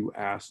who you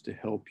ask to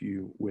help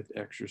you with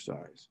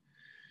exercise.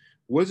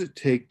 What does it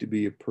take to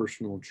be a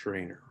personal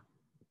trainer?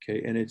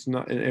 Okay. And it's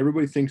not, and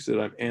everybody thinks that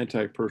I'm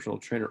anti-personal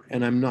trainer,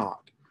 and I'm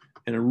not.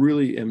 And I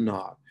really am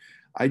not.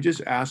 I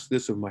just ask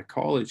this of my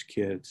college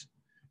kids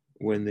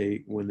when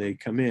they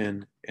come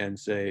in and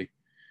say,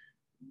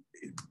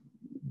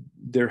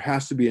 there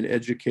has to be an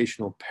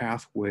educational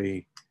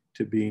pathway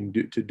to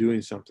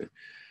doing something.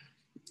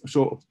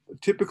 So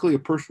typically a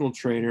personal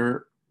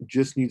trainer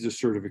just needs a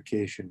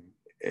certification.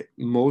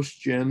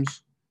 Most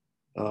gyms,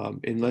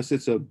 unless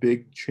it's a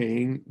big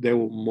chain, they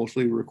will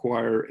mostly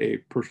require a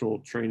personal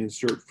training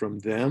cert from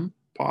them,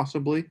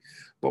 possibly,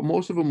 but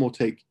most of them will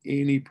take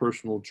any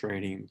personal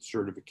training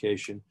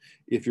certification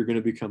if you're going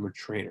to become a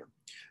trainer.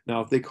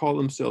 Now, if they call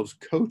themselves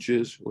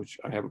coaches, which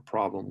I have a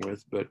problem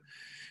with, but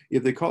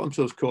if they call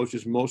themselves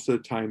coaches, most of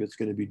the time it's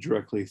going to be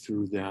directly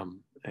through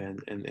them,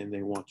 and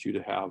they want you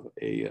to have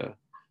a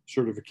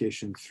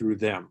certification through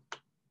them.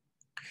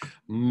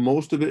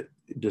 Most of it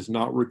does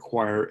not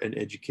require an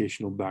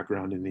educational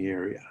background in the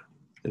area.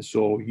 And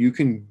so you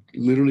can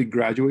literally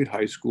graduate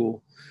high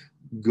school,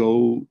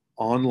 go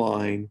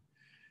online,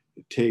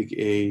 take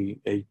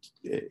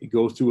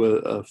go through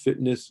a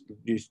fitness,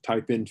 you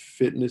type in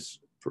fitness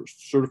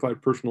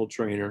certified personal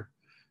trainer,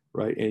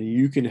 right? And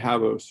you can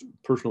have a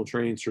personal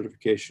training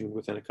certification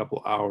within a couple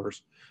of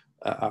hours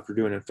after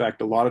doing it. In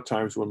fact, a lot of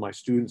times when my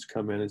students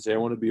come in and say, I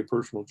want to be a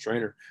personal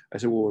trainer, I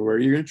said, well, where are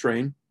you going to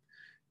train?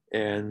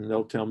 And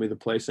they'll tell me the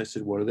place. I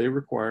said, what do they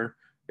require?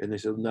 And they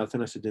said,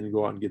 nothing. I said, then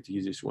go out and get the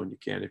easiest one you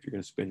can. If you're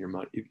going to spend your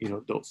money,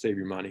 don't save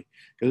your money,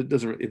 because it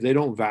doesn't, if they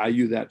don't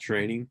value that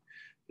training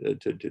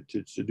to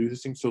do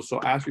this thing. So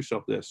ask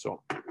yourself this.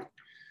 So,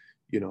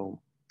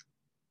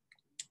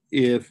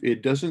 if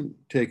it doesn't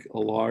take a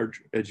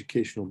large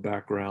educational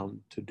background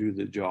to do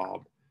the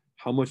job,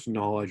 how much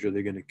knowledge are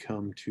they going to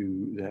come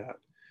to that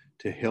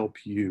to help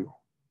you?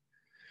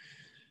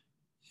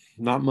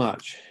 Not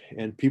much.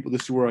 And people,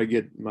 this is where I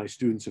get my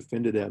students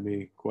offended at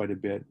me quite a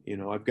bit.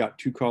 I've got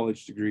 2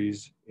 college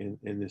degrees in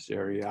this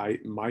area.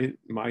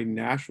 My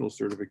national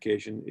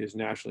certification is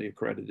nationally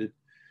accredited,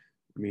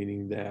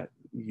 meaning that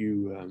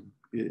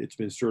it's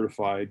been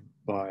certified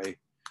by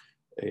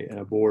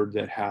a board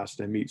that has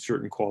to meet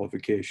certain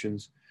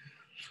qualifications.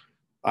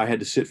 I had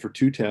to sit for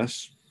 2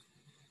 tests.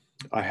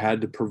 I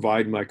had to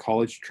provide my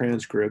college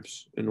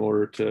transcripts in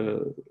order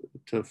to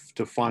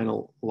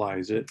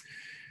finalize it.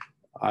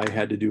 I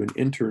had to do an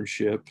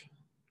internship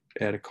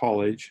at a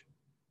college,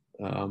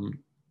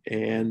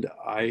 and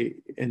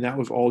that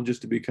was all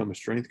just to become a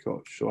strength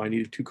coach. So I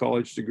needed 2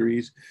 college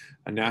degrees,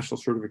 a national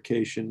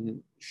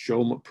certification,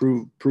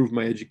 prove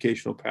my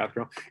educational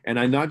background,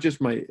 and not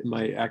just my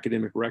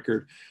academic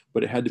record,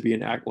 but it had to be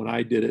when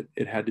I did it,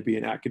 it had to be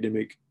an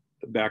academic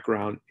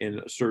background in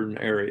a certain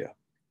area.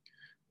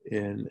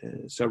 And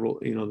several,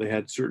 they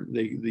had certain,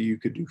 you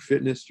could do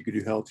fitness, you could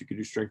do health, you could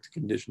do strength and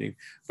conditioning,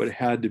 but it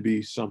had to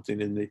be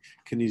something in the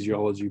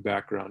kinesiology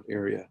background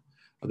area.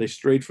 They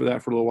strayed for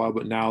that for a little while,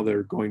 but now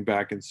they're going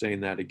back and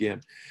saying that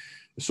again.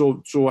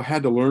 So I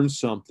had to learn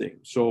something.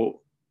 So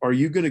are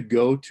you going to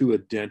go to a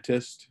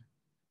dentist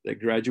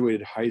that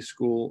graduated high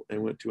school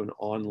and went to an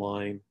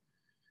online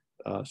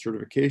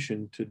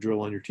certification to drill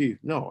on your teeth?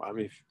 No. I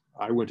mean,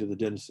 I went to the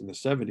dentist in the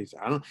 70s.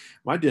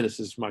 My dentist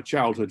is my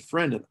childhood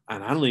friend,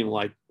 and I don't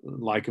even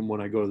like him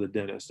when I go to the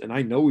dentist. And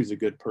I know he's a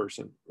good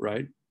person,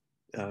 right?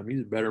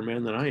 He's a better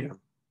man than I am. I'm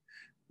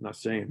not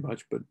saying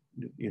much, but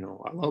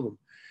I love him,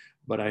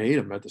 but I hate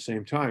him at the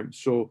same time.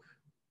 So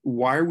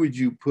why would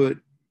you put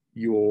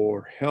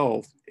your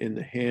health in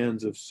the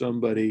hands of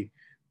somebody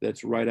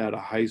that's right out of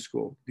high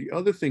school? The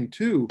other thing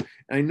too,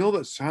 and I know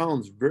that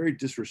sounds very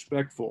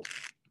disrespectful,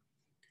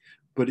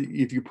 but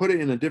if you put it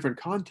in a different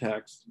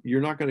context,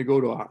 you're not going to go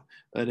to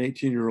an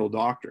 18-year-old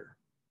doctor,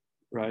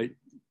 right?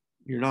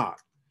 You're not,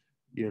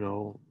 you're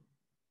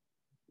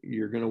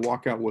going to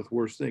walk out with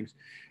worse things.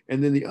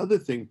 And then the other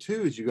thing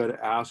too, is you got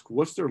to ask,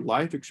 what's their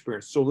life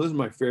experience? So this is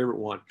my favorite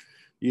one.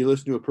 You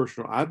listen to a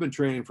personal, I've been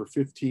training for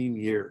 15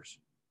 years.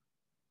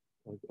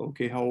 Like,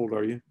 okay, how old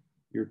are you?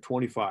 You're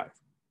 25.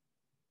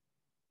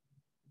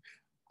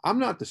 I'm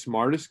not the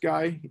smartest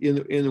guy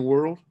in the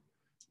world,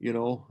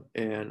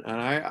 and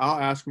I'll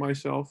ask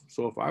myself,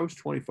 so if I was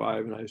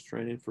 25 and I was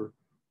training for,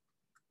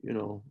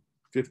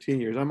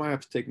 15 years, I might have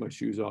to take my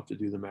shoes off to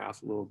do the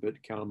math a little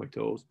bit, count on my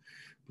toes.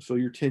 So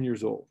you're 10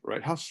 years old,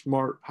 right? How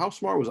smart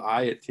was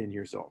I at 10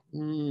 years old?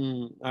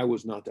 I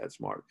was not that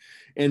smart.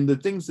 And the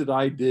things that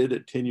I did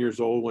at 10 years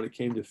old when it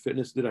came to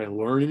fitness, did I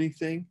learn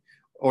anything?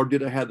 Or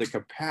did I have the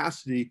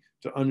capacity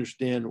to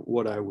understand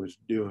what I was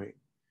doing?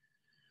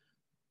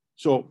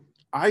 So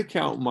I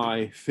count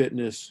my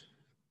fitness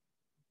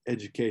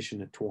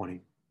education at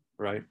 20,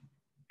 right?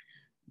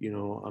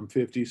 I'm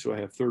 50, so I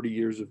have 30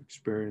 years of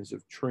experience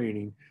of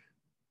training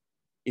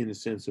in the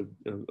sense of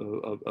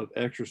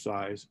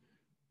exercise,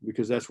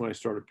 because that's when I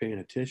started paying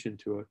attention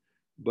to it.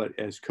 But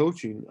as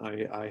coaching,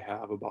 I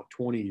have about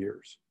 20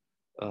 years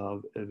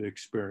of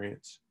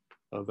experience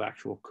of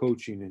actual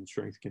coaching and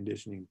strength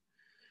conditioning.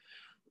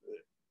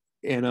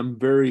 And I'm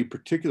very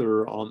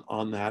particular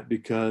on that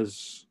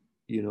because,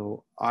 you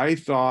know, I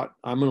thought,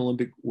 I'm an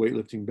Olympic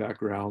weightlifting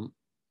background.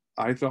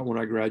 I thought when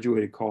I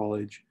graduated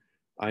college,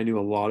 I knew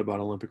a lot about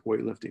Olympic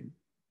weightlifting.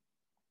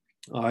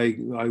 I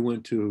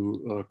went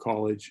to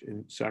college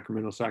in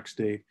Sacramento, Sac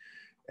State,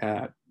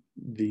 at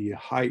the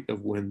height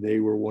of when they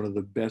were one of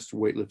the best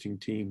weightlifting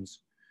teams,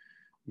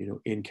 you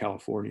know, in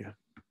California.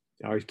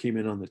 I came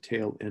in on the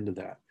tail end of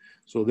that.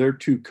 So their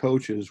two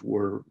coaches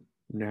were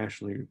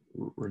nationally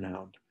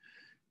renowned.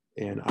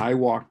 And I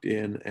walked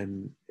in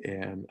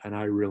and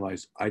I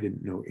realized I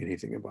didn't know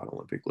anything about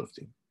Olympic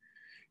lifting.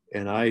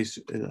 And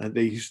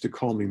they used to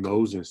call me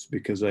Moses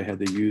because I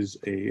had to use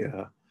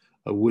a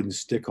wooden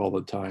stick all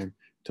the time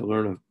to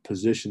learn a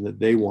position that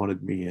they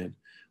wanted me in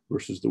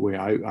versus the way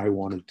I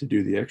wanted to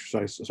do the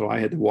exercise. So I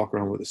had to walk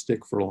around with a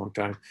stick for a long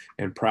time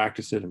and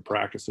practice it and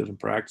practice it and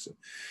practice it.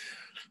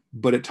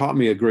 But it taught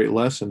me a great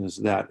lesson, is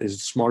that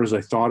as smart as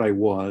I thought I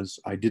was,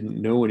 I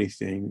didn't know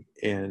anything.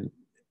 And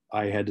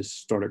I had to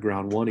start at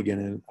ground one again,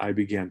 and I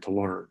began to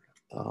learn.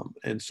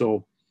 And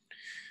so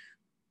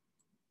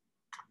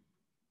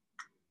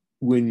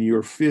when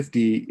you're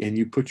 50 and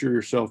you put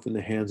yourself in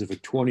the hands of a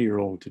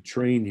 20-year-old to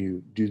train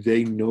you, do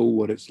they know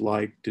what it's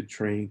like to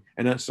train?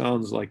 And that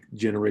sounds like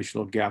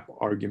generational gap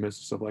arguments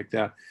and stuff like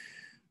that.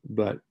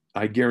 But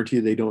I guarantee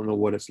you they don't know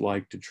what it's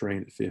like to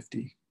train at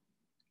 50.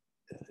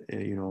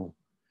 You know,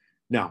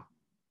 now,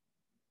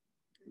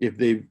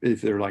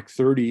 if they're like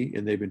 30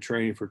 and they've been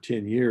training for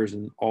 10 years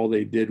and all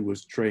they did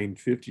was train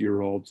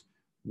 50-year-olds,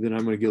 then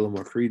I'm going to give a little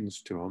more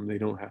credence to them. They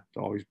don't have to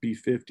always be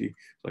 50. It's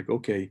like,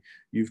 okay,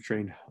 you've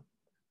trained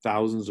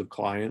thousands of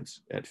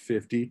clients at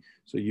 50,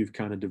 so you've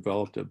kind of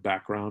developed a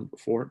background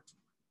for it.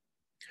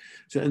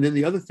 So, and then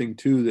the other thing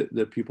too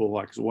that people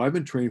like is, well, I've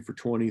been training for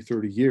 20,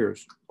 30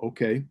 years.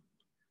 Okay,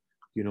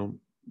 you know,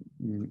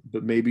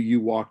 but maybe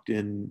you walked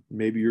in,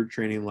 maybe you're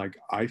training like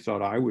I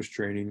thought I was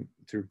training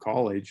through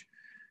college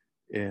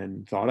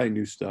and thought I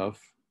knew stuff,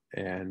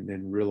 and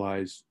then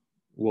realized,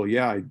 well,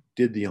 yeah, I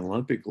did the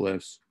Olympic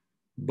lifts,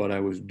 but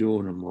I was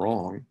doing them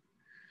wrong.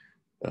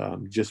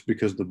 Just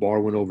because the bar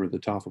went over the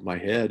top of my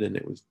head and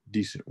it was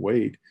decent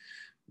weight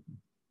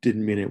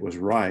didn't mean it was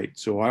right.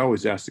 So I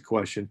always ask the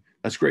question,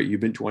 that's great,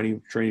 you've been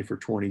training for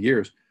 20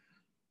 years,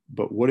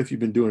 but what if you've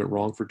been doing it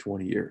wrong for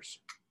 20 years?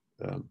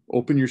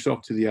 Open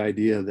yourself to the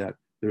idea that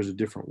there's a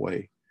different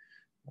way.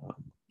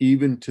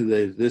 Even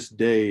to this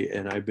day,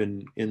 and I've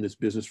been in this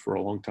business for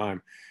a long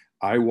time,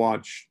 I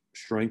watch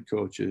strength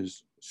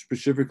coaches,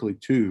 specifically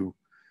two,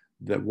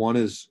 that one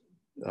is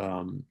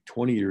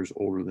 20 years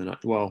older than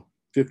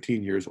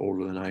 15 years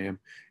older than I am,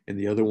 and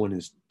the other one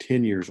is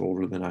 10 years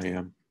older than I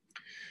am.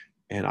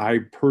 And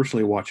I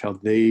personally watch how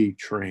they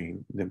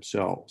train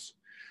themselves,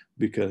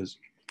 because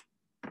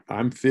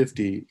I'm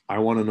 50. I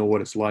want to know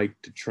what it's like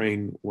to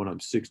train when I'm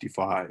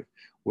 65.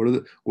 What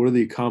are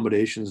the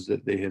accommodations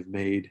that they have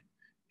made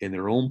in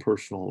their own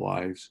personal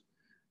lives,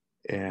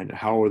 and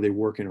how are they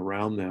working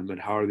around them,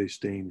 and how are they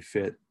staying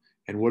fit,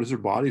 and what does their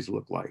bodies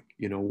look like?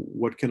 You know,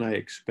 what can I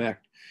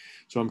expect?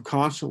 So I'm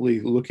constantly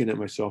looking at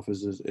myself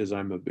as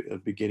I'm a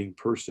beginning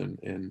person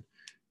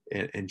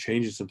and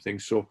changing some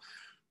things. So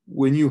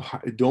when you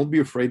don't be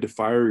afraid to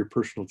fire your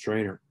personal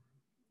trainer,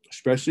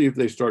 especially if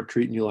they start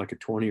treating you like a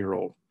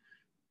 20-year-old,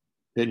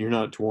 then you're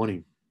not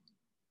 20.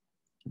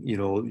 You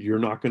know, you're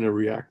not going to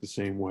react the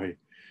same way.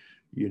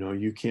 You know,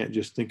 you can't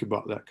just think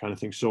about that kind of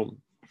thing. So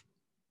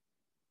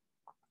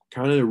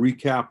kind of to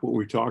recap what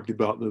we talked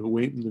about, the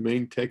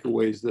main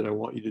takeaways that I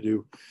want you to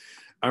do.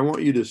 I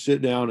want you to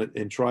sit down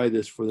and try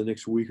this for the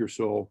next week or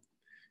so.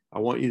 I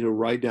want you to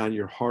write down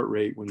your heart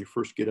rate when you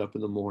first get up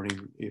in the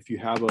morning. If you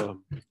have a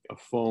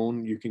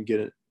phone, you can get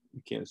it.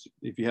 You can't.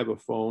 If you have a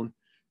phone,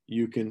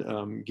 you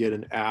can get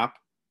an app,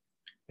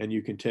 and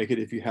you can take it.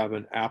 If you have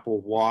an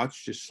Apple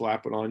Watch, just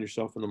slap it on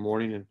yourself in the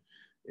morning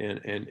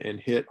and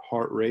hit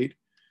heart rate,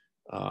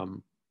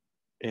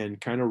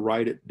 and kind of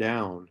write it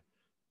down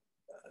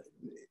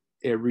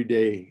every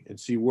day and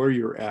see where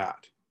you're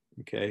at.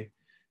 Okay.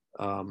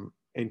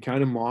 And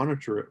kind of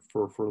monitor it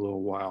for a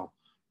little while.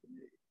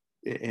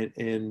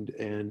 And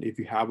if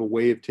you have a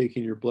way of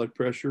taking your blood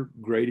pressure,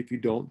 great. If you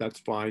don't,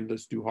 that's fine.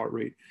 Let's do heart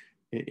rate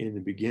in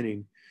the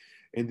beginning.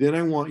 And then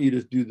I want you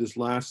to do this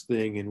last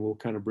thing, and we'll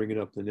kind of bring it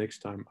up the next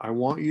time. I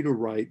want you to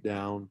write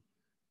down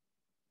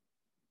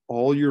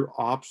all your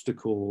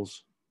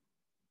obstacles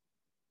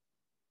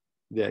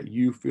that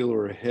you feel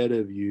are ahead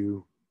of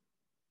you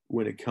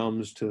when it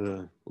comes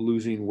to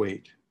losing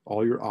weight,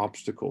 all your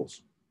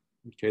obstacles.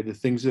 Okay, the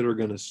things that are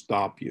going to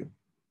stop you.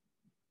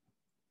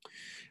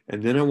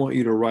 And then I want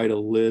you to write a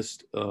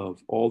list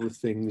of all the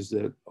things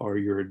that are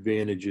your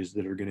advantages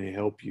that are going to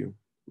help you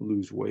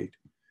lose weight.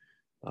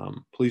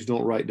 Please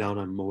don't write down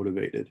I'm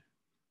motivated.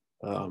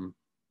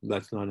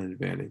 That's not an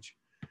advantage.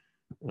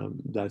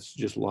 That's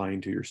just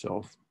lying to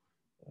yourself.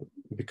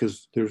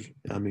 Because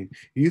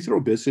you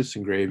throw biscuits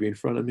and gravy in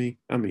front of me,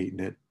 I'm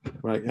eating it,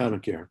 right? I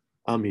don't care.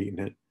 I'm eating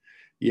it.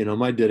 You know,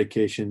 my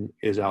dedication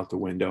is out the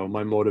window.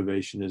 My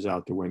motivation is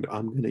out the window.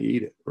 I'm going to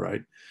eat it,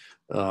 right?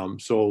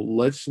 So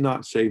let's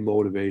not say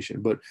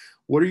motivation, but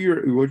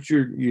what's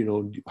your, you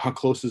know, how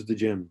close is the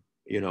gym?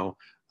 You know,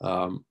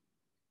 um,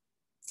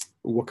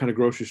 what kind of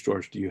grocery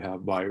stores do you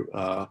have by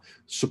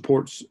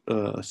supports,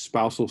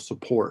 spousal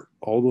support,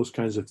 all those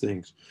kinds of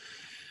things.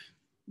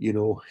 You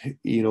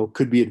know,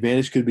 could be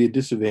advantage, could be a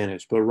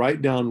disadvantage, but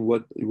write down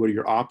what are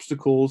your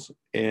obstacles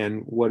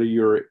and what are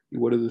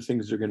the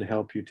things that are going to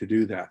help you to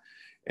do that.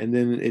 And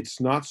then it's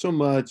not so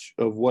much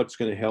of what's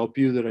going to help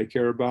you that I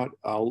care about.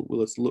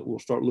 We'll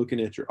start looking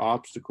at your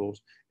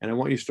obstacles, and I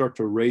want you to start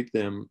to rate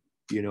them,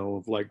 you know,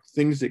 of like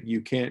things that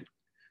you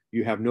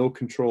have no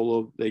control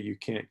of, that you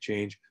can't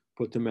change,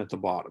 put them at the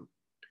bottom.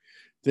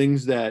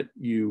 Things that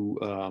you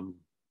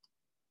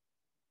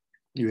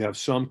have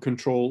some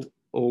control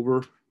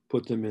over,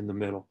 put them in the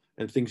middle.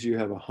 And things you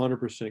have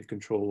 100%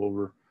 control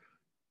over,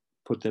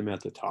 put them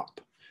at the top.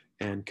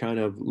 And kind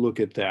of look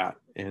at that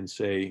and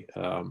say,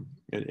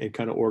 and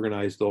kind of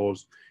organize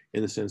those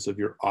in the sense of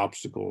your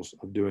obstacles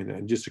of doing that.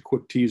 And just a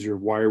quick teaser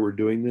of why we're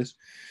doing this.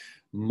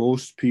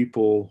 Most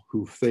people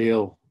who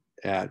fail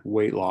at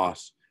weight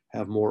loss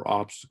have more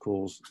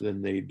obstacles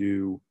than they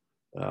do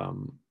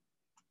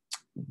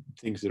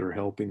things that are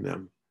helping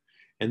them.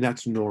 And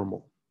that's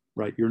normal,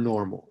 right? You're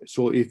normal.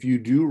 So if you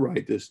do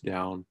write this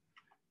down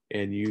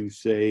and you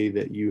say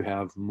that you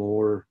have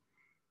more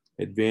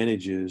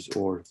advantages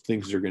or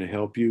things that are going to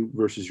help you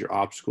versus your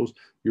obstacles,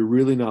 you're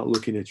really not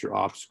looking at your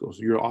obstacles.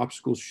 Your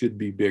obstacles should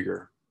be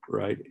bigger,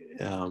 right?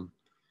 And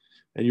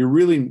you're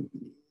really,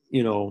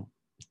 you know,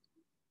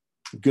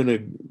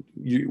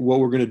 what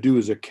we're going to do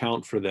is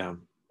account for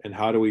them and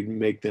how do we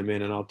make them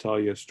in. And I'll tell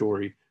you a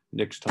story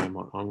next time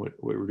on what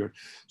we're doing.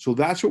 So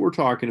that's what we're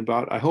talking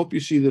about. I hope you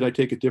see that I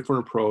take a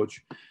different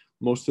approach.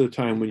 Most of the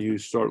time when you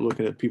start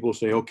looking at people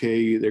say,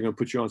 okay, they're going to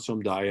put you on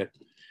some diet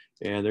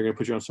and they're going to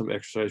put you on some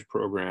exercise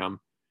program.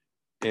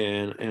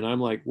 And I'm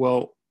like,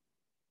 well,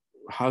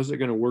 how's it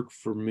going to work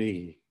for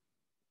me?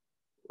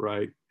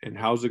 Right. And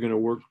how's it going to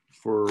work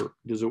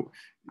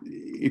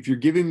if you're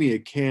giving me a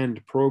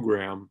canned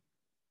program,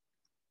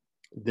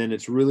 then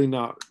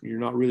you're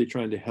not really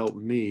trying to help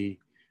me.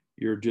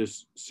 You're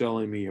just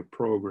selling me a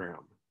program.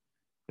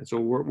 And so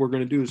what we're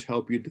going to do is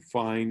help you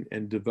define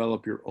and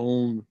develop your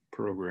own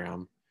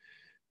program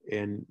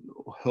and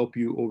help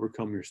you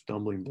overcome your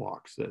stumbling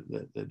blocks that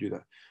do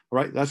that. All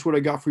right, that's what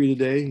I got for you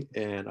today,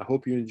 and I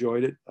hope you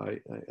enjoyed it. I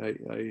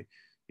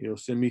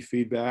send me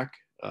feedback.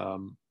 I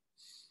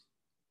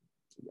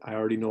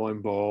already know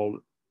I'm bald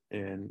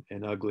and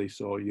ugly,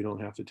 so you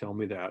don't have to tell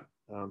me that.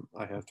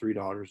 I have 3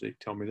 daughters; they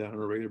tell me that on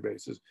a regular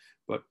basis.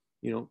 But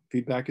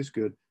feedback is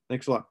good.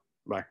 Thanks a lot.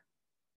 Bye.